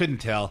 I couldn't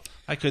tell,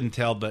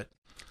 but.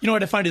 You know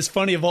what I find is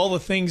funny? Of all the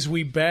things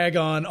we bag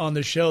on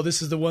the show,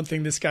 this is the one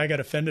thing this guy got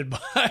offended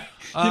by.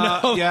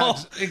 Yeah,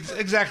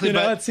 exactly.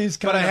 It seems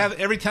but I have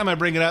every time I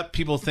bring it up,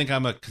 people think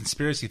I'm a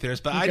conspiracy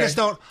theorist. But okay. I just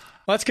don't.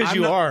 Well, that's because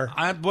you are.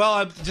 I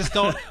just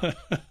don't.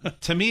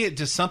 To me, it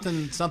just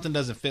something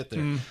doesn't fit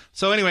there.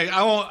 So anyway,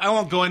 I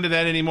won't go into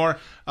that anymore.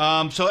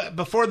 So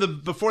before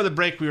the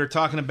break, we were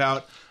talking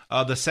about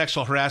the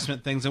sexual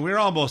harassment things, and we were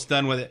almost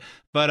done with it.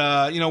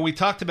 But we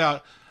talked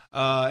about.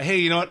 Hey,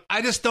 you know what?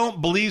 I just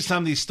don't believe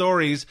some of these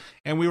stories.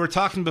 And we were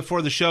talking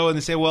before the show, and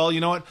they say, well,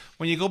 you know what?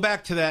 When you go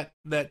back to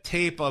that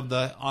tape on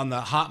the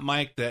hot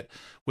mic that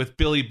with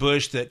Billy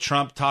Bush that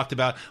Trump talked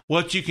about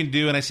what you can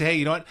do, and I say, hey,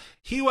 you know what?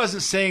 He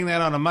wasn't saying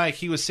that on a mic.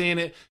 He was saying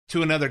it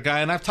to another guy.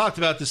 And I've talked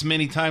about this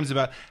many times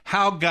about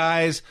how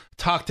guys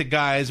talk to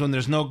guys when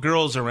there's no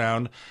girls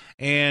around,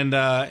 and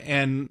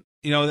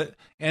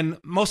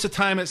most of the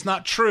time it's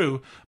not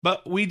true,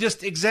 but we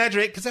just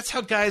exaggerate because that's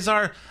how guys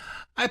are.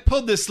 I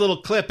pulled this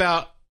little clip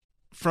out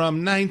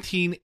from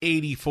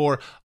 1984.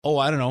 Oh,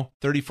 I don't know,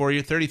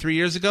 33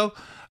 years ago.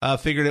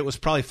 Figured it was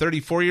probably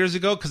 34 years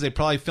ago because they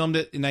probably filmed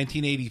it in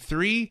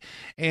 1983.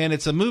 And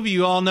it's a movie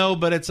you all know,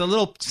 but it's a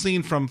little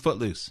scene from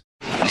Footloose.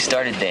 We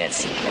started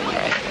dancing,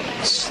 right?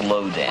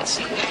 Slow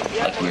dancing,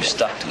 like we were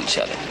stuck to each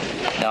other.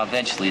 Now,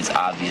 eventually, it's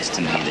obvious to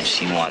me that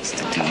she wants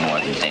to do more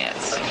than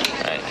dance,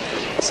 right?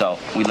 So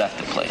we left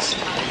the place.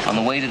 On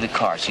the way to the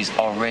car, she's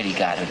already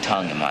got her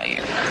tongue in my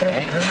ear,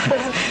 right?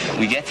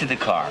 We get to the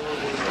car.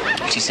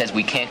 She says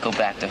we can't go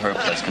back to her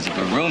place because of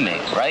her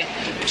roommate, right?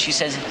 She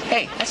says,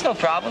 hey, that's no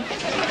problem.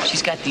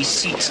 She's got these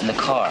seats in the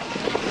car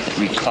that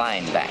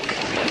recline back,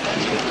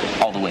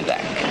 all the way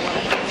back,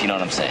 if you know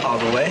what I'm saying. All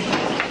the way?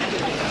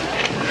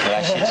 Did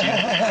I shit you?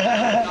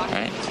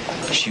 Right?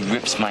 She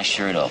rips my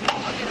shirt open.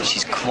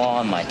 She's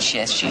clawing my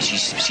chest.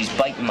 She's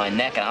biting my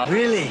neck. And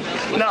really?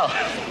 No.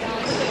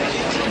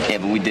 Yeah,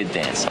 but we did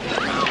dance.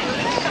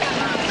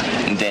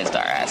 And danced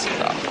our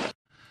asses off.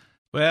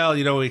 Well,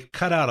 you know, we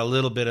cut out a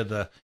little bit of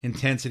the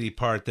intensity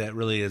part that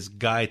really is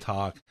guy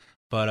talk.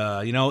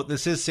 But, you know,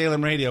 this is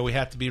Salem Radio. We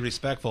have to be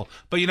respectful.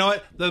 But you know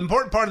what? The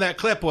important part of that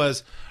clip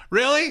was,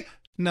 really?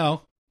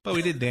 No, but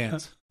we did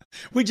dance.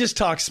 We just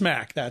talk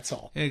smack, that's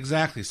all.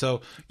 Exactly.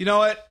 So, you know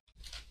what?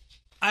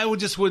 I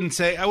wouldn't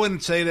say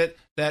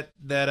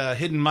that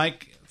hidden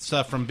mic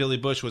stuff from Billy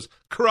Bush was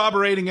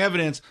corroborating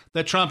evidence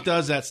that Trump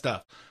does that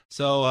stuff.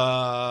 So,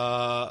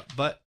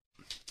 but,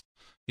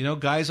 you know,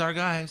 guys are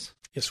guys.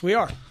 Yes, we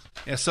are.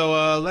 Yeah,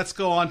 so let's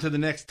go on to the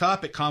next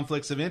topic,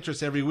 conflicts of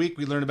interest. Every week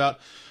we learn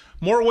about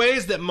more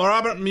ways that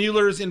Robert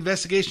Mueller's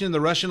investigation in the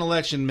Russian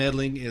election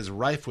meddling is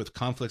rife with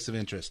conflicts of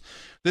interest.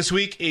 This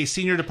week, a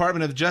senior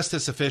Department of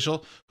Justice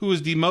official who was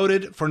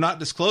demoted for not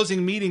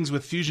disclosing meetings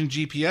with Fusion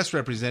GPS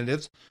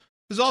representatives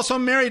is also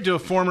married to a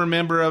former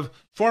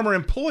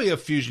employee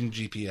of Fusion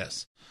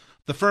GPS,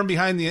 the firm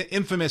behind the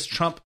infamous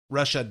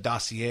Trump-Russia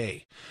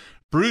dossier.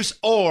 Bruce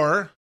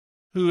Ohr,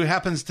 who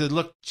happens to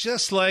look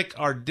just like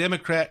our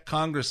Democrat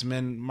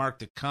Congressman Mark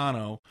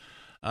Takano,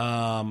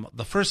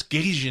 the first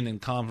Gaysian in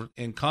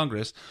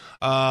Congress.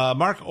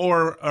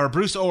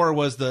 Bruce Ohr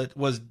was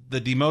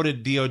the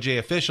demoted DOJ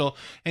official,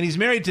 and he's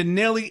married to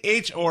Nellie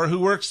H. Ohr, who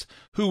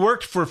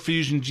worked for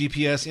Fusion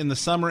GPS in the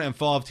summer and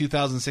fall of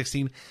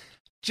 2016,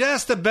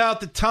 just about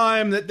the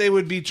time that they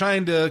would be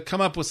trying to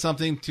come up with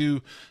something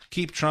to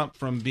keep Trump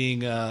from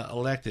being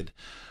elected.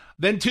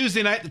 Then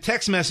Tuesday night, the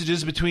text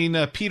messages between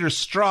Peter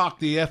Strzok,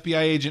 the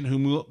FBI agent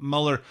who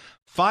Mueller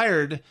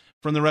fired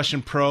from the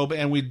Russian probe,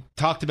 and we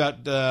talked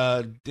about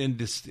in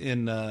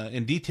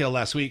detail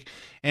last week,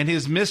 and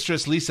his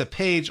mistress, Lisa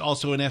Page,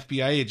 also an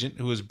FBI agent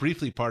who was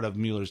briefly part of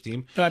Mueller's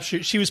team.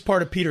 She was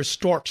part of Peter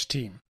Strzok's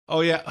team.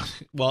 Oh, yeah.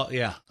 Well,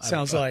 yeah.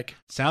 Sounds like,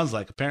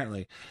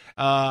 apparently.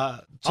 I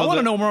want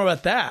to know more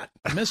about that,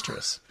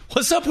 mistress.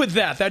 What's up with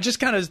that? That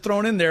just kind of is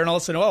thrown in there, and all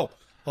of a sudden, well,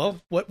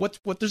 what?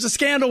 There's a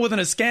scandal within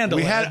a scandal.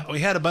 We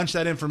had a bunch of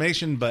that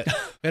information, but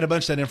we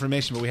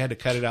had to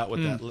cut it out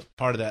with that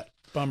part of that.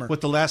 Bummer.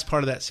 With the last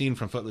part of that scene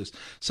from Footloose.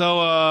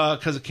 So,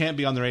 because it can't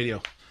be on the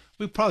radio.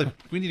 We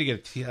need to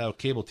get a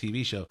cable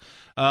TV show.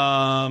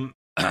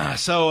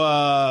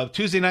 So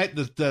Tuesday night,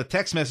 the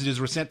text messages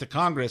were sent to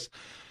Congress.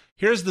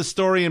 Here's the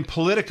story in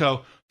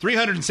Politico.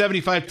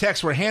 375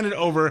 texts were handed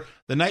over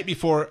the night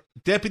before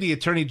Deputy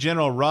Attorney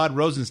General Rod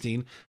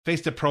Rosenstein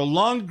faced a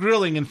prolonged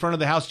grilling in front of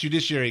the House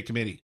Judiciary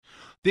Committee.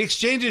 The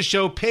exchanges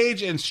show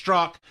Page and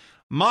Strzok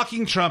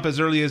mocking Trump as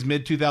early as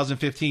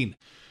mid-2015.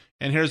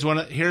 And here's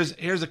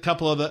a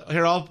couple of the.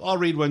 Here, I'll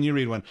read one. You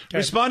read one. Okay.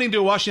 Responding to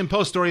a Washington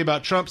Post story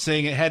about Trump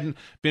saying it hadn't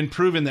been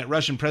proven that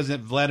Russian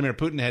President Vladimir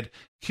Putin had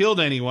killed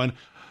anyone,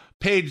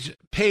 Page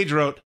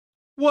wrote,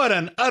 "What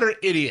an utter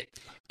idiot."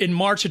 In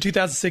March of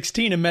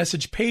 2016, a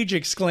message Page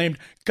exclaimed,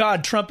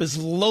 "God, Trump is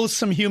a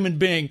loathsome human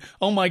being.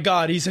 Oh my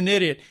God, he's an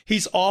idiot.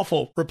 He's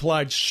awful,"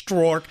 replied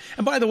Strzok.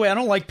 And by the way, I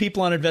don't like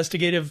people on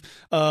investigative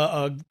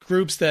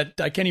groups that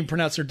I can't even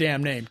pronounce their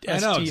damn name. I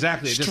know,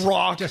 exactly.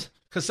 Strzok. Just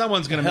because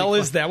someone's going to hell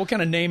is that? What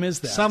kind of name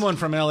is that? Someone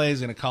from LA is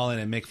going to call in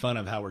and make fun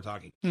of how we're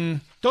talking.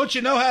 Don't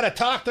you know how to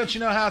talk? Don't you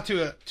know how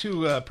to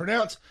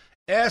pronounce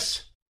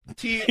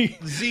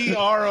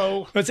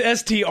STZRO? It's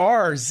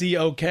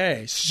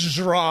STRZOK.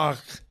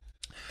 Strzok.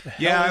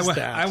 Yeah,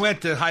 I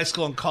went to high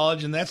school and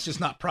college, and that's just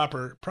not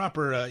proper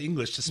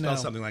English to spell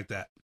something like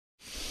that.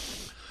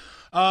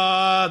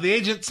 The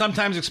agent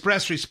sometimes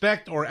expressed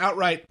respect or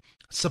outright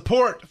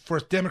support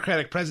for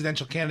Democratic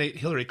presidential candidate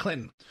Hillary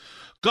Clinton.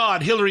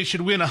 God, Hillary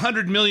should win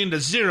 100 million to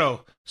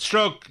 0.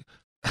 Strzok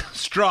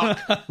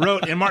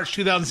wrote in March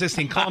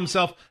 2016, call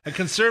himself a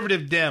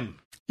conservative Dem.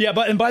 Yeah,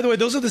 and by the way,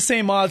 those are the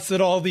same odds that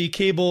all the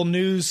cable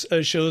news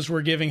shows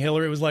were giving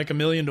Hillary. It was like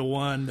 1,000,000 to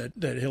 1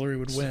 that Hillary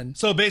would win.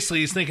 So basically,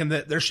 he's thinking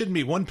that there shouldn't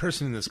be one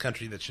person in this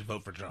country that should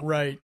vote for Trump.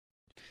 Right.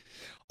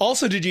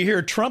 Also, did you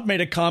hear Trump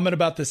made a comment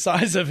about the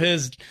size of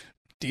his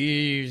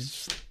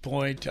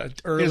point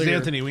earlier? Here's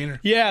Anthony Weiner.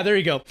 Yeah, there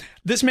you go.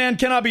 This man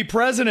cannot be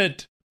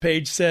president,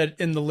 Page said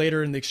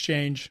later in the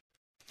exchange.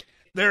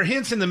 There are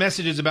hints in the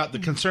messages about the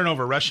concern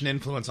over Russian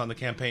influence on the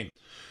campaign.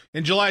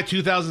 In July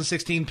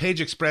 2016, Page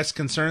expressed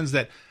concerns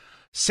that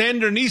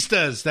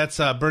Sandernistas, that's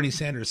Bernie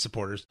Sanders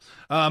supporters,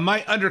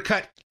 might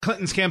undercut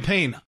Clinton's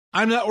campaign.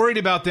 I'm not worried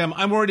about them.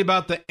 I'm worried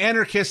about the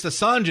anarchist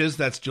Assanges,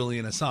 that's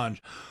Julian Assange,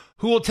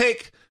 who will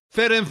take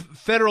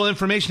federal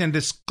information and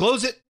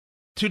disclose it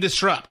to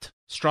disrupt,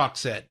 Strzok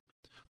said.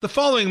 The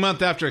following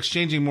month, after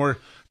exchanging more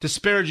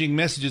disparaging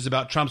messages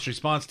about Trump's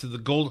response to the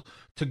Gold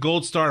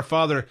Star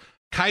father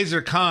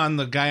Kaiser Khan,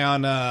 the guy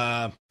on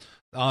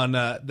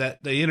that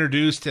they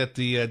introduced at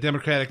the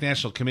Democratic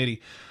National Committee,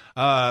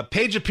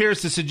 Page appears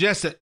to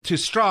suggest to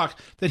Strzok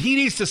that he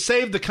needs to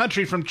save the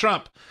country from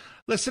Trump.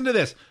 Listen to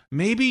this.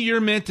 Maybe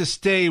you're meant to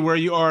stay where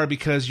you are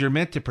because you're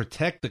meant to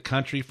protect the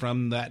country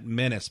from that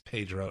menace,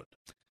 Page wrote.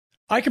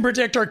 I can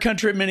protect our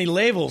country at many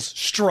levels,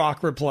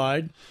 Strzok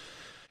replied.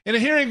 In a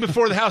hearing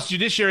before the House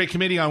Judiciary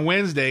Committee on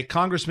Wednesday,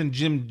 Congressman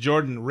Jim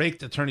Jordan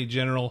raked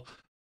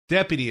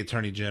Deputy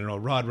Attorney General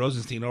Rod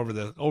Rosenstein over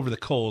the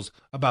coals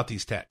about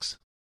these texts.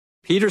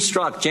 Peter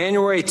Strzok,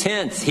 January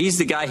 10th, he's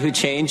the guy who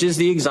changes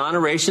the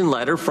exoneration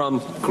letter from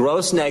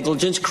gross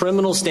negligence,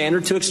 criminal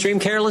standard, to extreme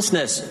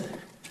carelessness.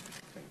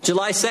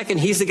 July 2nd,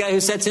 he's the guy who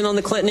sets in on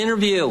the Clinton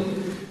interview.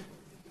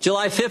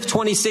 July 5th,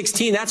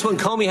 2016, that's when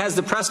Comey has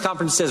the press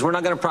conference and says, we're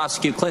not going to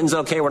prosecute. Clinton's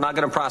okay, we're not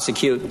going to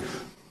prosecute.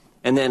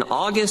 And then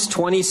August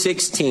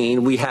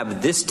 2016, we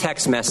have this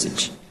text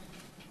message.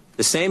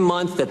 The same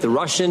month that the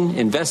Russian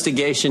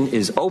investigation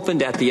is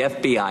opened at the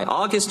FBI,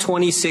 August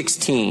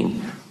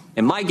 2016.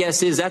 And my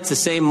guess is that's the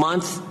same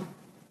month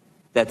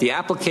that the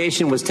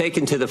application was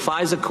taken to the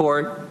FISA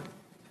court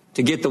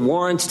to get the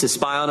warrants to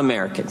spy on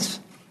Americans.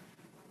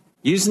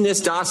 Using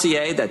this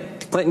dossier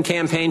that the Clinton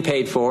campaign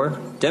paid for,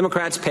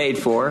 Democrats paid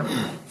for,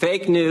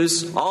 fake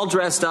news, all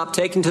dressed up,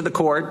 taken to the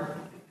court.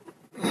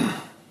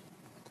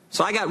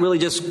 So I got really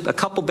just a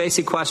couple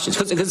basic questions.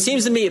 Because it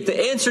seems to me if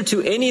the answer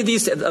to any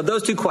of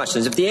those two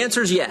questions, if the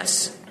answer is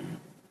yes,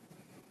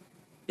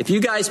 if you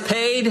guys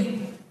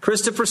paid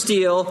Christopher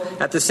Steele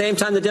at the same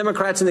time the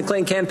Democrats in the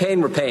Clinton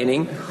campaign were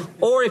paying,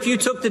 or if you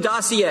took the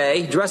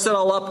dossier, dressed it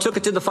all up, took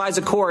it to the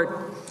FISA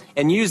court,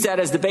 and used that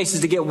as the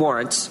basis to get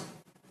warrants,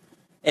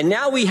 and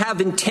now we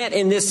have intent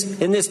in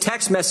this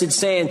text message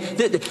saying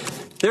that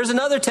there's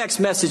another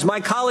text message. My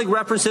colleague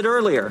referenced it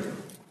earlier,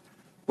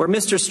 where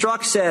Mr.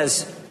 Strzok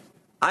says,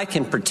 I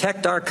can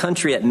protect our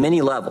country at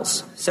many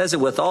levels. Says it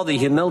with all the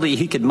humility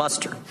he could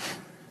muster.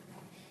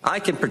 I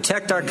can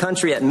protect our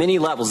country at many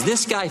levels.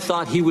 This guy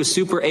thought he was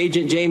Super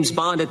Agent James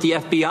Bond at the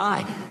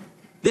FBI.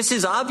 This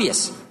is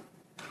obvious.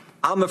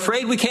 I'm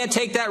afraid we can't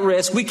take that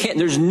risk. We can't.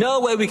 There's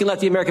no way we can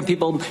let the American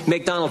people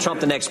make Donald Trump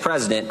the next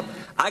president.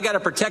 I got to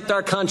protect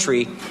our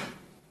country.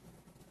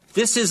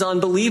 This is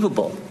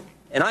unbelievable.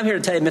 And I'm here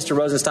to tell you, Mr.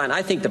 Rosenstein,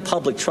 I think the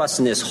public trust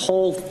in this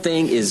whole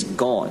thing is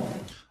gone.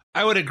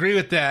 I would agree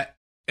with that.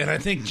 And I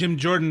think Jim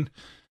Jordan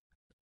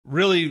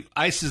really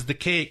ices the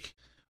cake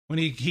when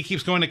he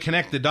keeps going to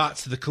connect the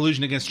dots to the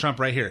collusion against Trump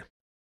right here.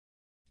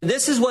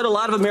 This is what a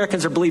lot of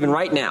Americans are believing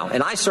right now,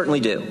 and I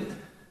certainly do,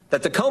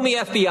 that the Comey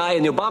FBI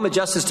and the Obama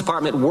Justice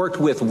Department worked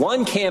with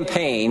one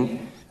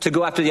campaign to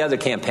go after the other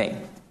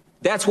campaign.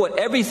 That's what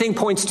everything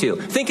points to.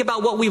 Think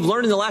about what we've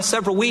learned in the last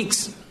several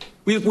weeks.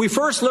 We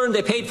first learned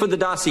they paid for the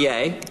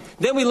dossier.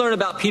 Then we learned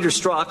about Peter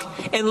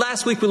Strzok. And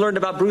last week we learned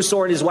about Bruce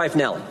Ohr and his wife,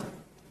 Nellie.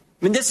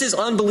 I mean, this is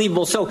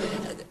unbelievable. So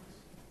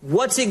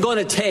what's it going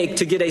to take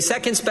to get a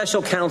second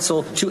special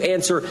counsel to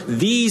answer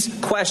these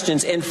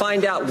questions and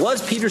find out,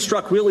 was Peter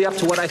Strzok really up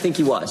to what I think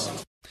he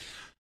was?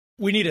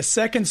 We need a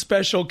second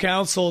special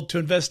counsel to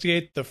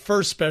investigate the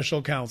first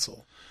special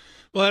counsel.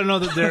 Well, I don't know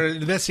that they're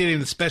investigating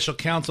the special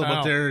counsel,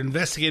 but they're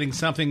investigating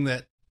something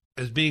that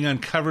is being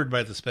uncovered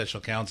by the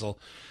special counsel.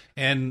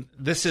 And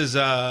this is...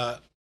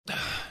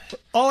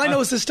 all I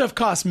know is this stuff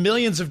costs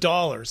millions of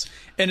dollars,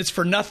 and it's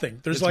for nothing.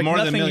 There's like more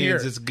nothing than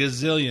millions. here. It's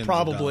gazillions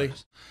probably. Of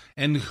dollars.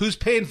 And who's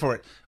paying for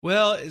it?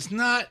 Well, it's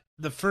not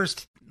the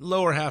first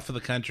lower half of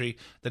the country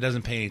that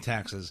doesn't pay any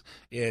taxes.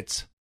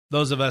 It's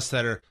those of us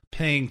that are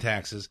paying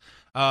taxes.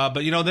 But,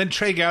 then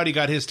Trey Gowdy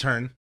got his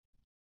turn.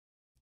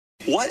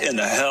 What in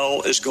the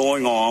hell is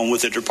going on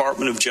with the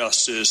Department of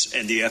Justice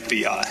and the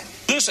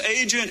FBI? This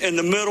agent in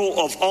the middle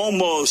of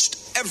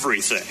almost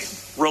everything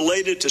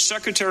related to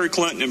Secretary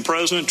Clinton and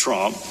President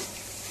Trump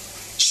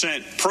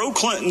sent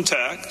pro-Clinton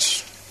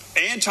texts,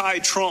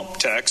 anti-Trump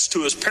texts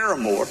to his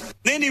paramour.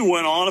 Then he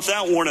went on, if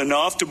that weren't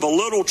enough, to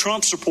belittle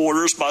Trump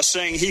supporters by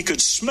saying he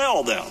could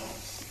smell them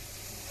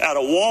at a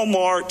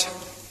Walmart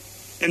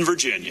in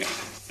Virginia.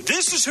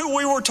 This is who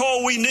we were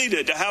told we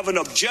needed to have an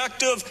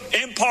objective,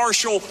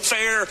 impartial,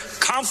 fair,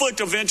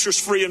 conflict of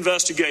interest-free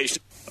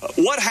investigation.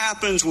 What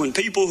happens when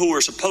people who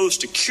are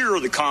supposed to cure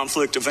the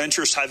conflict of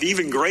interest have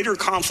even greater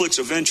conflicts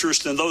of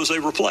interest than those they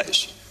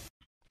replace?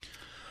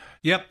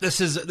 Yep, this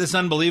is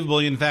unbelievable.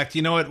 In fact,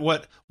 you know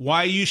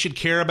why you should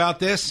care about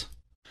this?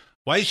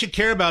 Why you should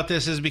care about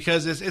this is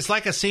because it's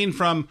like a scene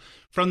from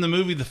the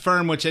movie The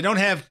Firm, which I don't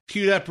have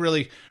queued up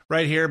really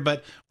right here,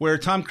 but where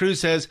Tom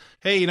Cruise says,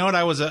 "Hey, you know what?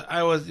 I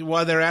was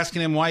while they're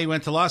asking him why he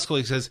went to law school,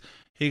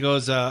 he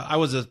goes, I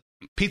was a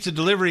pizza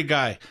delivery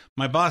guy.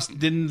 My boss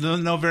didn't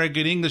know very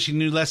good English. He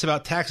knew less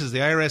about taxes. The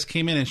IRS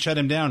came in and shut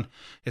him down.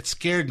 It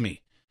scared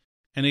me."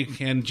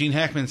 And Gene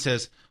Hackman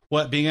says,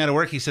 "What, being out of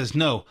work?" He says,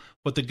 "No,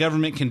 what the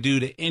government can do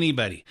to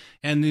anybody."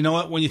 And you know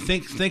what? When you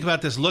think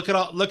about this, look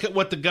at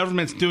what the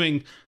government's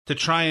doing to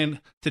try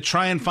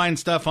and find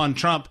stuff on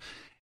Trump.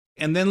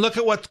 And then look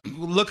at what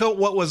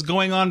was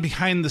going on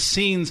behind the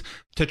scenes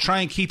to try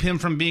and keep him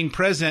from being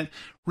president,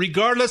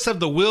 regardless of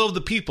the will of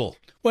the people.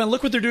 Well,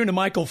 look what they're doing to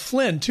Michael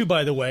Flynn, too,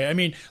 by the way. I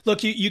mean,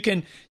 look,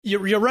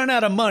 you run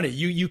out of money.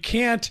 You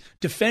can't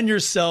defend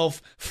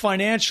yourself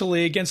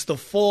financially against the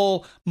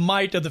full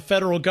might of the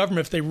federal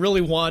government if they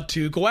really want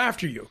to go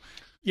after you.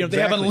 You know,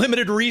 They have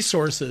unlimited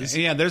resources.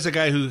 Yeah, there's a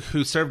guy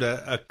who served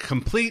a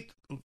complete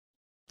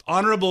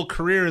honorable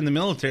career in the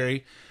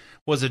military,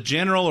 was a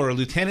general or a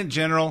lieutenant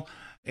general,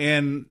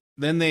 and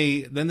then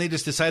they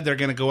just decide they're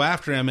going to go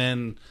after him,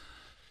 and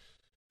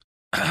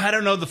I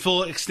don't know the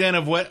full extent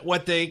of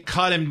what they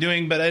caught him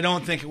doing, but I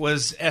don't think it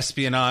was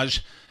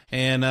espionage,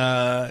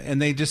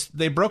 and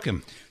they broke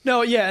him.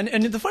 No, yeah,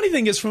 and the funny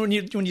thing is, when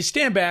you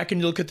stand back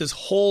and you look at this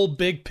whole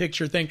big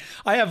picture thing,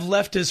 I have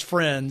leftist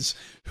friends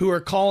who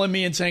are calling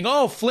me and saying,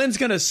 "Oh, Flynn's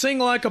going to sing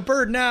like a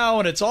bird now,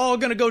 and it's all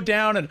going to go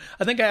down." And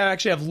I think I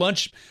actually have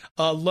lunch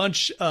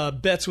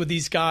bets with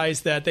these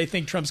guys that they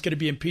think Trump's going to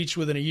be impeached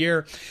within a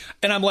year.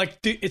 And I'm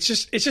like, dude, it's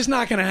just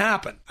not going to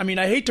happen. I mean,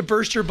 I hate to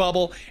burst your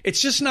bubble,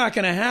 it's just not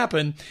going to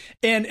happen.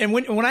 And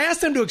when I asked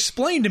them to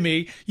explain to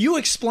me, you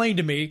explained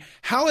to me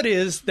how it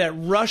is that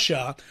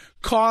Russia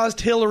caused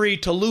Hillary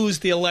to lose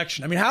the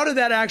election. I mean, how did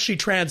that actually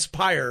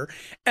transpire?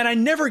 And I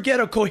never get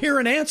a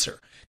coherent answer,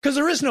 because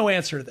there is no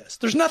answer to this.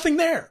 There's nothing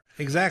there.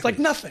 Exactly. It's like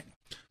nothing.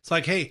 It's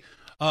like, hey,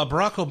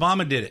 Barack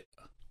Obama did it.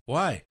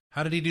 Why?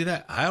 How did he do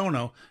that? I don't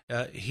know.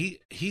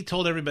 He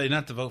told everybody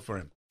not to vote for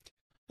him.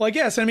 Well, I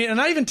guess. I mean,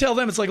 and I even tell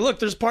them, it's like, look,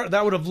 there's part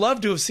that I would have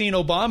loved to have seen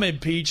Obama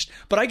impeached,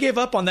 but I gave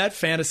up on that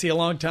fantasy a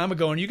long time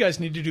ago, and you guys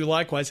need to do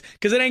likewise,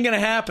 because it ain't going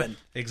to happen.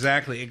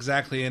 Exactly.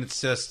 And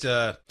it's just...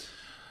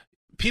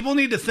 people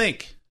need to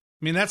think.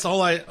 I mean, that's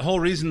the whole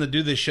reason to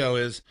do this show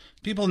is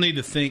people need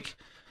to think.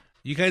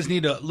 You guys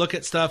need to look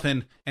at stuff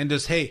and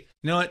just, hey,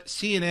 you know what?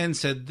 CNN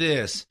said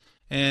this,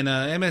 and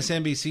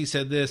MSNBC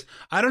said this.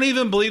 I don't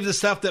even believe the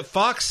stuff that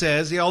Fox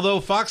says,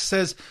 although Fox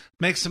says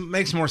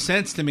makes more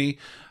sense to me.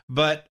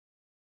 But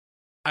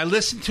I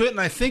listen to it and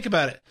I think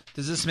about it.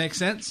 Does this make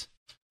sense?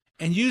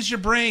 And use your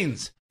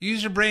brains.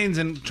 Use your brains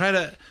and try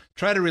to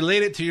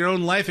relate it to your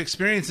own life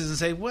experiences and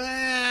say, well,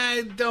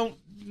 I don't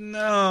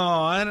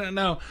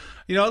know.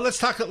 You know, let's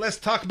talk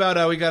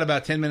about, we got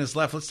about 10 minutes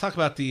left. Let's talk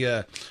about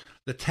the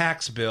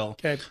tax bill.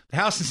 Okay. The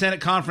House and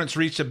Senate conference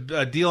reached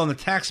a deal on the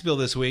tax bill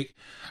this week.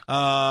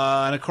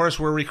 And of course,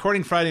 we're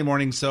recording Friday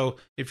morning. So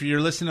if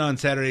you're listening on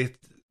Saturday,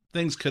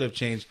 things could have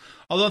changed.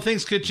 Although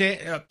things could change,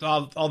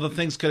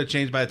 things could have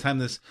changed by the time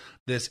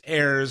this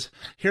airs.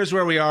 Here's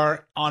where we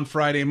are on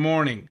Friday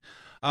morning.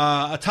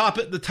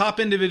 The top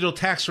individual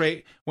tax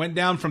rate went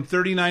down from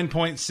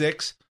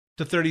 39.6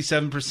 to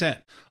 37%,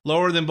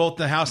 lower than both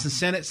the House and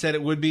Senate said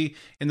it would be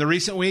in the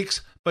recent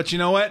weeks. But you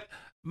know what?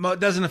 It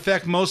doesn't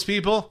affect most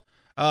people.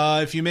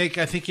 If you make,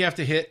 I think you have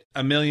to hit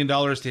 $1 million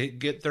to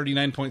get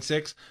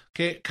 39.6.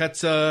 Okay,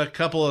 cuts a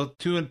couple of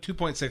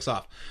 2.6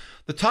 off.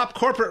 The top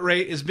corporate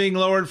rate is being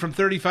lowered from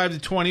 35 to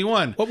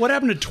 21. What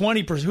happened to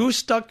 20%?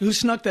 Who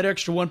snuck that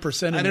extra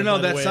 1%? I don't know.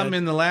 That's something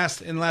in the last.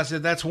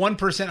 That's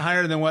 1%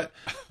 higher than what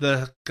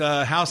the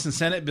House and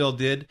Senate bill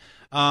did.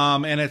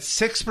 And it's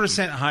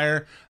 6%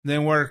 higher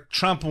than where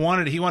Trump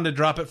wanted. He wanted to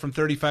drop it from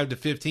 35 to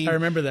 15. I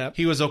remember that.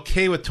 He was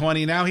okay with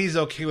 20. Now he's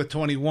okay with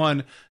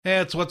 21.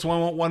 It's what's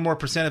one more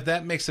percent. If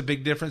that makes a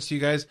big difference to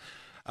you guys,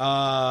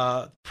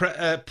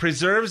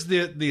 preserves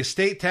the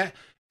estate tax.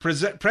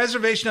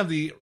 Preservation of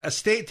the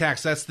estate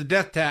tax. That's the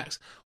death tax.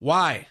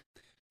 Why?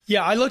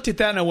 Yeah, I looked at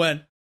that and I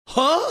went,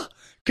 huh?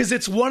 Because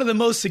it's one of the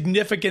most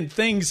significant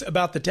things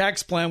about the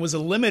tax plan was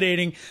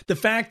eliminating the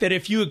fact that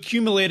if you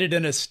accumulated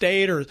an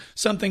estate or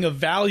something of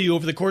value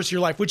over the course of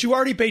your life, which you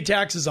already paid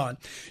taxes on,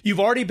 you've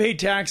already paid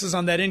taxes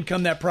on that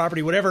income, that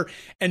property, whatever,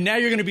 and now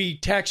you're going to be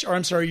taxed. Or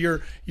I'm sorry,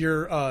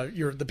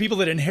 the people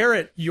that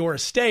inherit your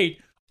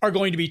estate are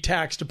going to be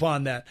taxed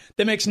upon that.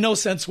 That makes no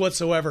sense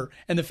whatsoever.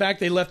 And the fact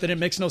they left it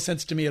makes no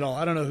sense to me at all.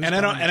 I don't know who's and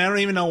I don't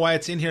even know why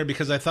it's in here,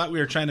 because I thought we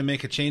were trying to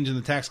make a change in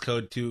the tax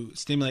code to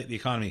stimulate the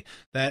economy.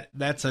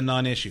 That's a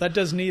non-issue. That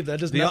does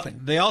nothing.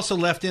 They also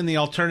left in the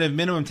alternative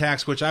minimum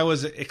tax, which I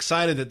was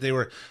excited that they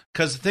were,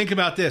 because think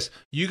about this.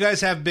 You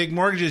guys have big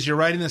mortgages. You're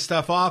writing this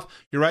stuff off.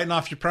 You're writing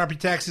off your property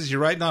taxes.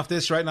 You're writing off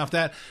this, you're writing off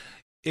that.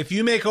 If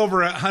you make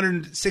over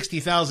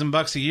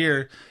 $160,000 a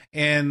year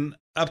and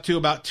up to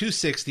about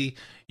 $260,000,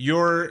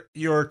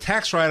 your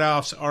tax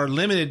write-offs are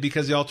limited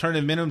because the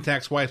alternative minimum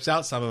tax wipes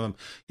out some of them.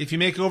 If you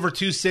make over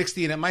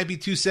 $260,000, and it might be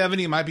 $270,000,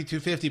 it might be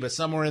 $250,000, but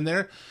somewhere in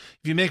there,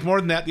 if you make more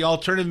than that, the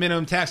alternative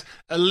minimum tax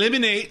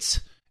eliminates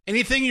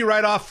anything you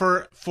write off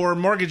for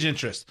mortgage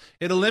interest.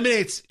 It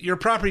eliminates your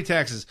property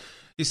taxes.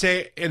 You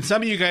say, and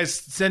some of you guys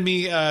send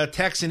me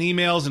texts and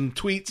emails and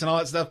tweets and all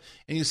that stuff,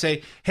 and you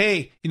say,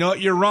 hey, you know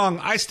what, you're wrong.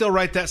 I still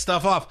write that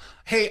stuff off.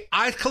 Hey,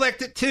 I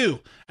collect it too,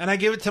 and I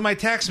give it to my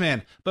tax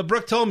man. But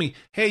Brooke told me,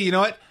 hey, you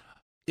know what?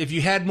 If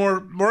you had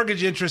more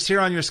mortgage interest here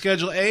on your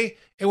Schedule A,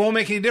 it won't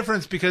make any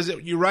difference because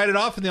you write it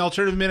off and the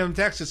alternative minimum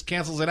tax just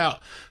cancels it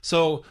out.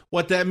 So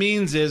what that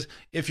means is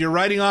if you're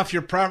writing off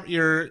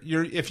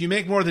if you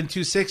make more than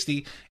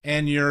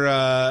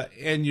 $260,000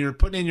 and you're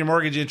putting in your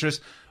mortgage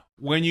interest,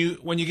 when you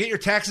get your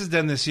taxes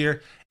done this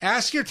year,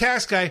 ask your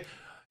tax guy,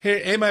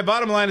 hey, my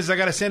bottom line is I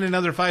got to send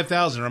another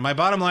 $5,000, or my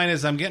bottom line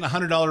is I'm getting a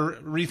 $100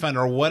 refund,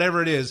 or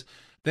whatever it is.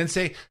 Then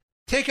say,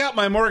 take out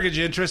my mortgage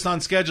interest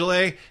on Schedule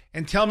A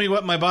and tell me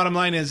what my bottom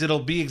line is. It'll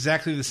be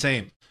exactly the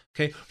same.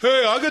 Okay.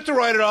 Hey, I'll get to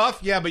write it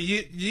off. Yeah, but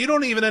you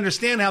don't even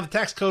understand how the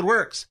tax code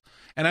works.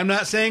 And I'm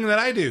not saying that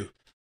I do,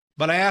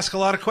 but I ask a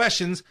lot of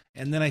questions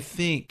and then I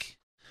think.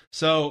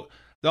 So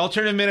the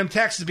alternative minimum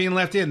tax is being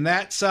left in.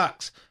 That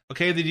sucks.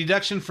 Okay, the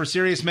deduction for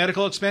serious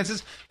medical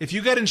expenses. If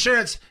you got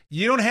insurance,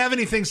 you don't have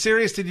anything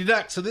serious to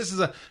deduct. So this is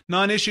a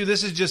non-issue.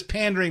 This is just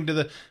pandering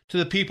to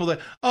the people that,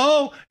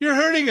 oh, you're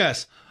hurting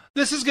us.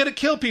 This is going to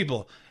kill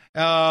people.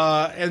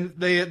 And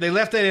they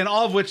left that in,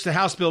 all of which the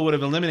House bill would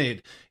have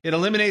eliminated. It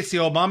eliminates the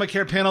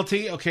Obamacare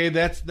penalty. Okay,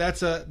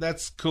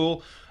 that's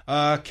cool.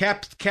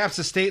 Caps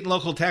the state and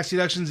local tax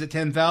deductions at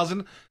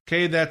 $10,000.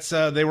 Okay,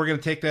 they were going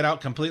to take that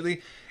out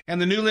completely. And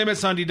the new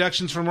limits on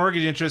deductions for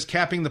mortgage interest,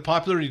 capping the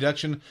popular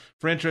deduction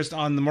for interest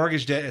on the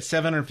mortgage debt at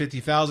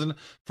 $750,000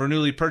 for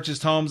newly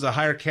purchased homes, a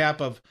higher cap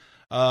than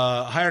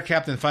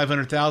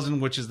 $500,000,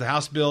 which is the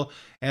House bill,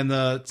 and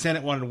the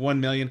Senate wanted $1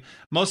 million.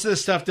 Most of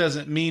this stuff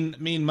doesn't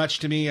mean much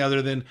to me,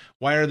 other than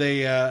why are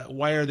they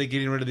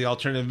getting rid of the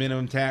alternative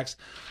minimum tax?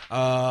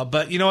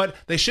 But you know what?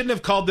 They shouldn't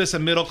have called this a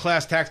middle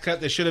class tax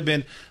cut. They should have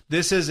been.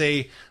 This is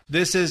a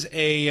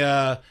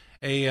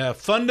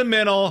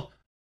fundamental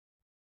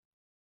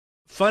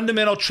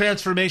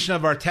transformation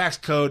of our tax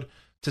code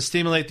to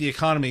stimulate the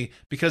economy,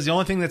 because the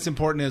only thing that's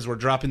important is we're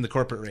dropping the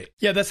corporate rate.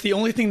 Yeah, that's the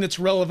only thing that's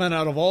relevant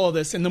out of all of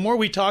this. And the more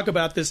we talk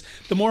about this,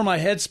 the more my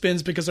head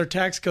spins, because our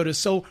tax code is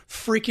so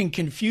freaking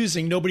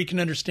confusing. Nobody can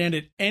understand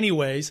it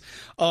anyways.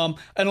 And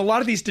a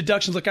lot of these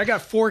deductions, look, I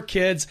got 4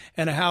 kids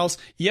and a house.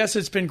 Yes,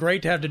 it's been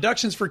great to have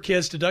deductions for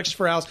kids, deductions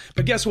for a house.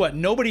 But guess what?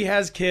 Nobody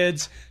has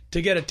kids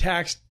to get a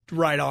tax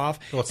write-off.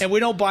 Well, and we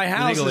don't buy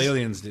houses. Illegal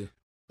aliens do.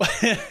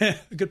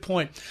 Good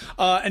point.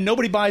 And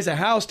nobody buys a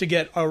house to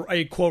get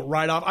a quote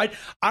write-off.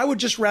 I would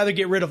just rather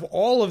get rid of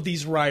all of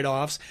these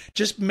write-offs.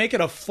 Just make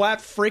it a flat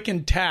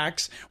freaking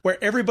tax where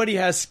everybody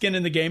has skin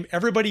in the game.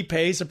 Everybody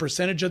pays a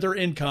percentage of their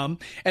income,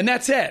 and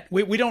that's it.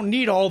 We don't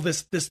need all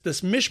this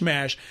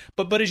mishmash.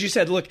 But as you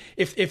said, look,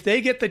 if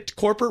they get the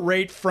corporate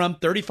rate from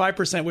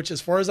 35%, which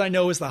as far as I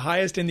know is the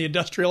highest in the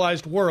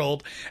industrialized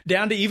world,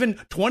 down to even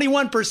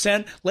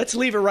 21%, let's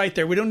leave it right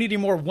there. We don't need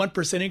any more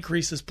 1%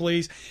 increases,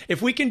 please.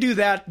 If we can do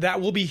that,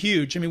 that will be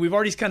huge. I mean, we've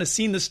already kind of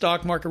seen the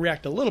stock market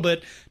react a little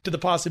bit to the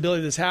possibility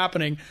of this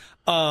happening.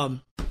 I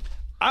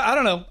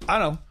don't know.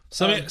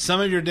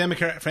 Some of your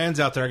Democrat fans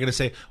out there are going to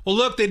say, well,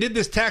 look, they did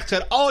this tax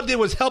cut. All it did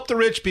was help the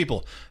rich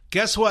people.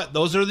 Guess what?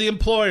 Those are the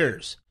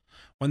employers.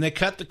 When they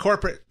cut the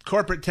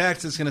corporate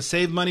tax, it's going to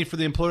save money for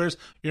the employers.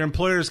 Your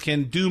employers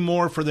can do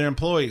more for their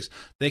employees.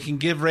 They can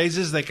give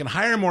raises. They can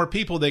hire more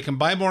people. They can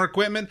buy more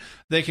equipment.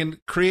 They can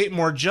create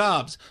more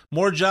jobs.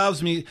 More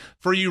jobs mean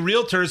for you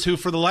realtors who,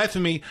 for the life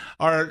of me,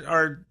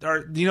 are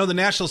the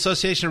National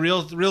Association of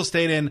Real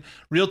Estate and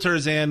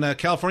Realtors and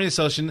California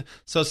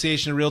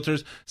Association of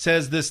Realtors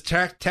says this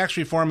tax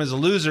reform is a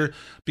loser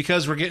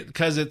because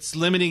it's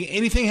limiting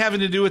anything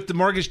having to do with the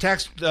mortgage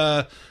tax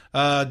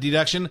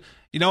deduction.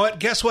 You know what?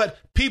 Guess what?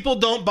 People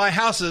don't buy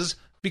houses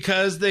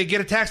because they get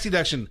a tax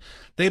deduction.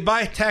 They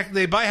buy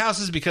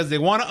houses because they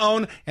want to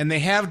own and they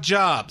have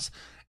jobs.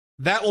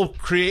 That will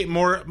create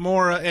more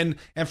and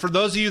for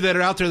those of you that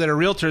are out there that are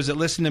realtors that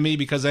listen to me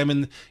because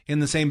I'm in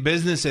the same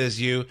business as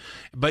you,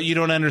 but you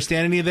don't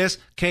understand any of this,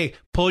 okay,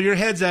 pull your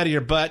heads out of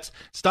your butts.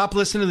 Stop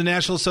listening to the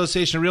National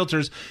Association of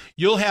Realtors.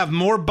 You'll have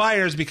more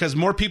buyers because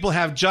more people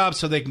have jobs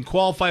so they can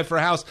qualify for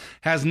a house.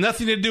 Has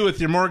nothing to do with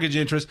your mortgage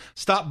interest.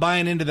 Stop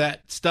buying into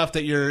that stuff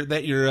that your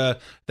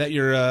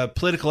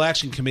political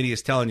action committee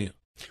is telling you.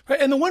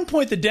 Right, and the one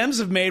point the Dems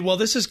have made, well,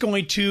 this is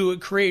going to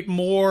create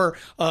more,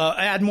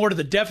 add more to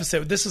the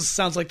deficit.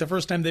 Sounds like the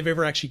first time they've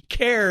ever actually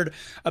cared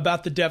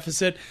about the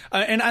deficit.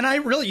 And I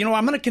really,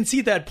 I'm going to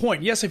concede that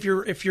point. Yes, if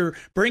you're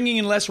bringing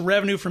in less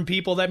revenue from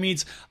people, that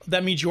means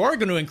you are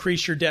going to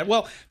increase your debt.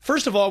 Well,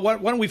 first of all, why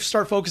don't we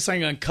start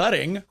focusing on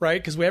cutting,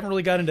 right? Because we haven't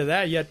really got into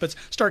that yet, but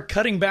start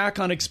cutting back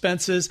on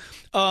expenses.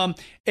 But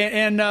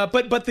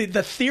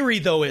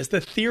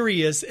the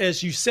theory is,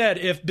 as you said,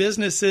 if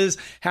businesses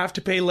have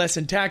to pay less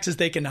in taxes,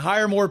 they can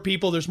hire more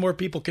people. There's more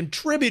people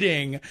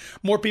contributing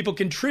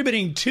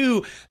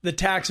to the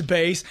tax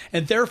base,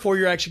 and therefore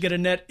you're actually getting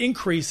a net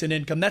increase in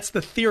income. That's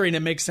the theory, and it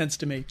makes sense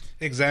to me.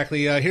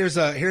 Exactly.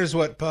 Here's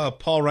what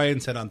Paul Ryan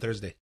said on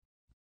Thursday.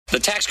 The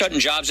Tax Cut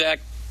and Jobs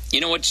Act,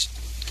 it's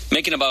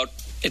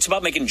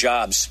about making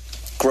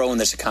jobs grow in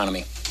this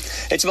economy.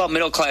 It's about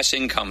middle class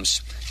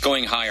incomes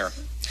going higher.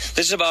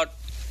 This is about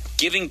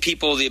giving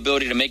people the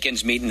ability to make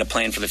ends meet and to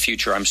plan for the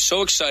future. I'm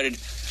so excited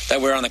that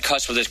we're on the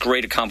cusp of this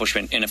great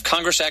accomplishment. And if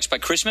Congress acts by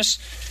Christmas,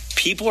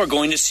 people are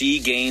going to see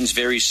gains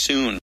very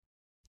soon.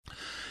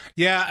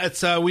 Yeah,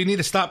 it's we need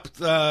to stop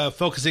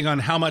focusing on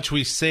how much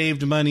we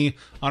saved money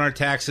on our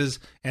taxes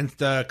and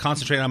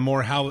concentrate on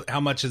more how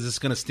much is this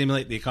going to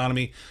stimulate the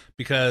economy,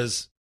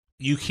 because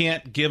you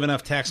can't give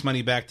enough tax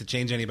money back to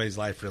change anybody's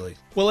life, really.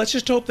 Well, let's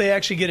just hope they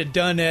actually get it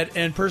done, Ed.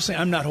 And personally,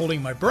 I'm not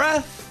holding my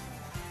breath.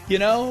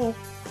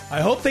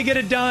 I hope they get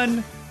it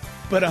done,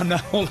 but I'm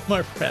not holding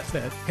my breath,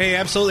 Ed. Hey,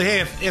 absolutely.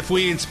 Hey, if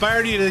we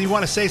inspired you, you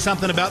want to say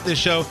something about this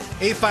show,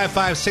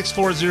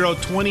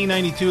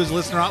 855-640-2092 is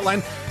listener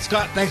hotline.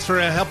 Scott, thanks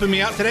for helping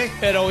me out today.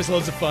 Ed, always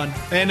loads of fun.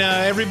 And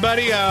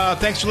everybody,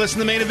 thanks for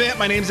listening to The Main Event.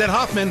 My name's Ed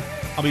Hoffman.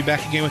 I'll be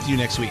back again with you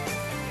next week.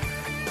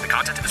 The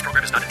content of this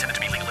program is not intended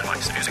to be legal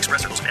advice. The views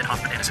expressed are those of Ed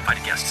Hoffman and his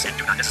invited guests. guests and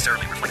do not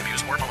necessarily reflect the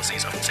views or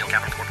policies of Wholesale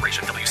Capital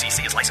Corporation.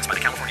 WCC is licensed by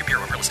the California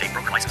Bureau of Real Estate,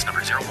 broker license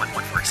number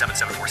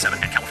 011477747,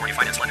 and California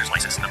Finance Lenders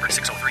license number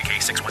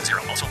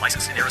 603K610. Also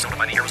licensed in Arizona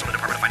by the Arizona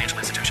Department of Financial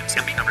Institutions,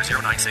 MB number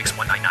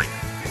 0961999.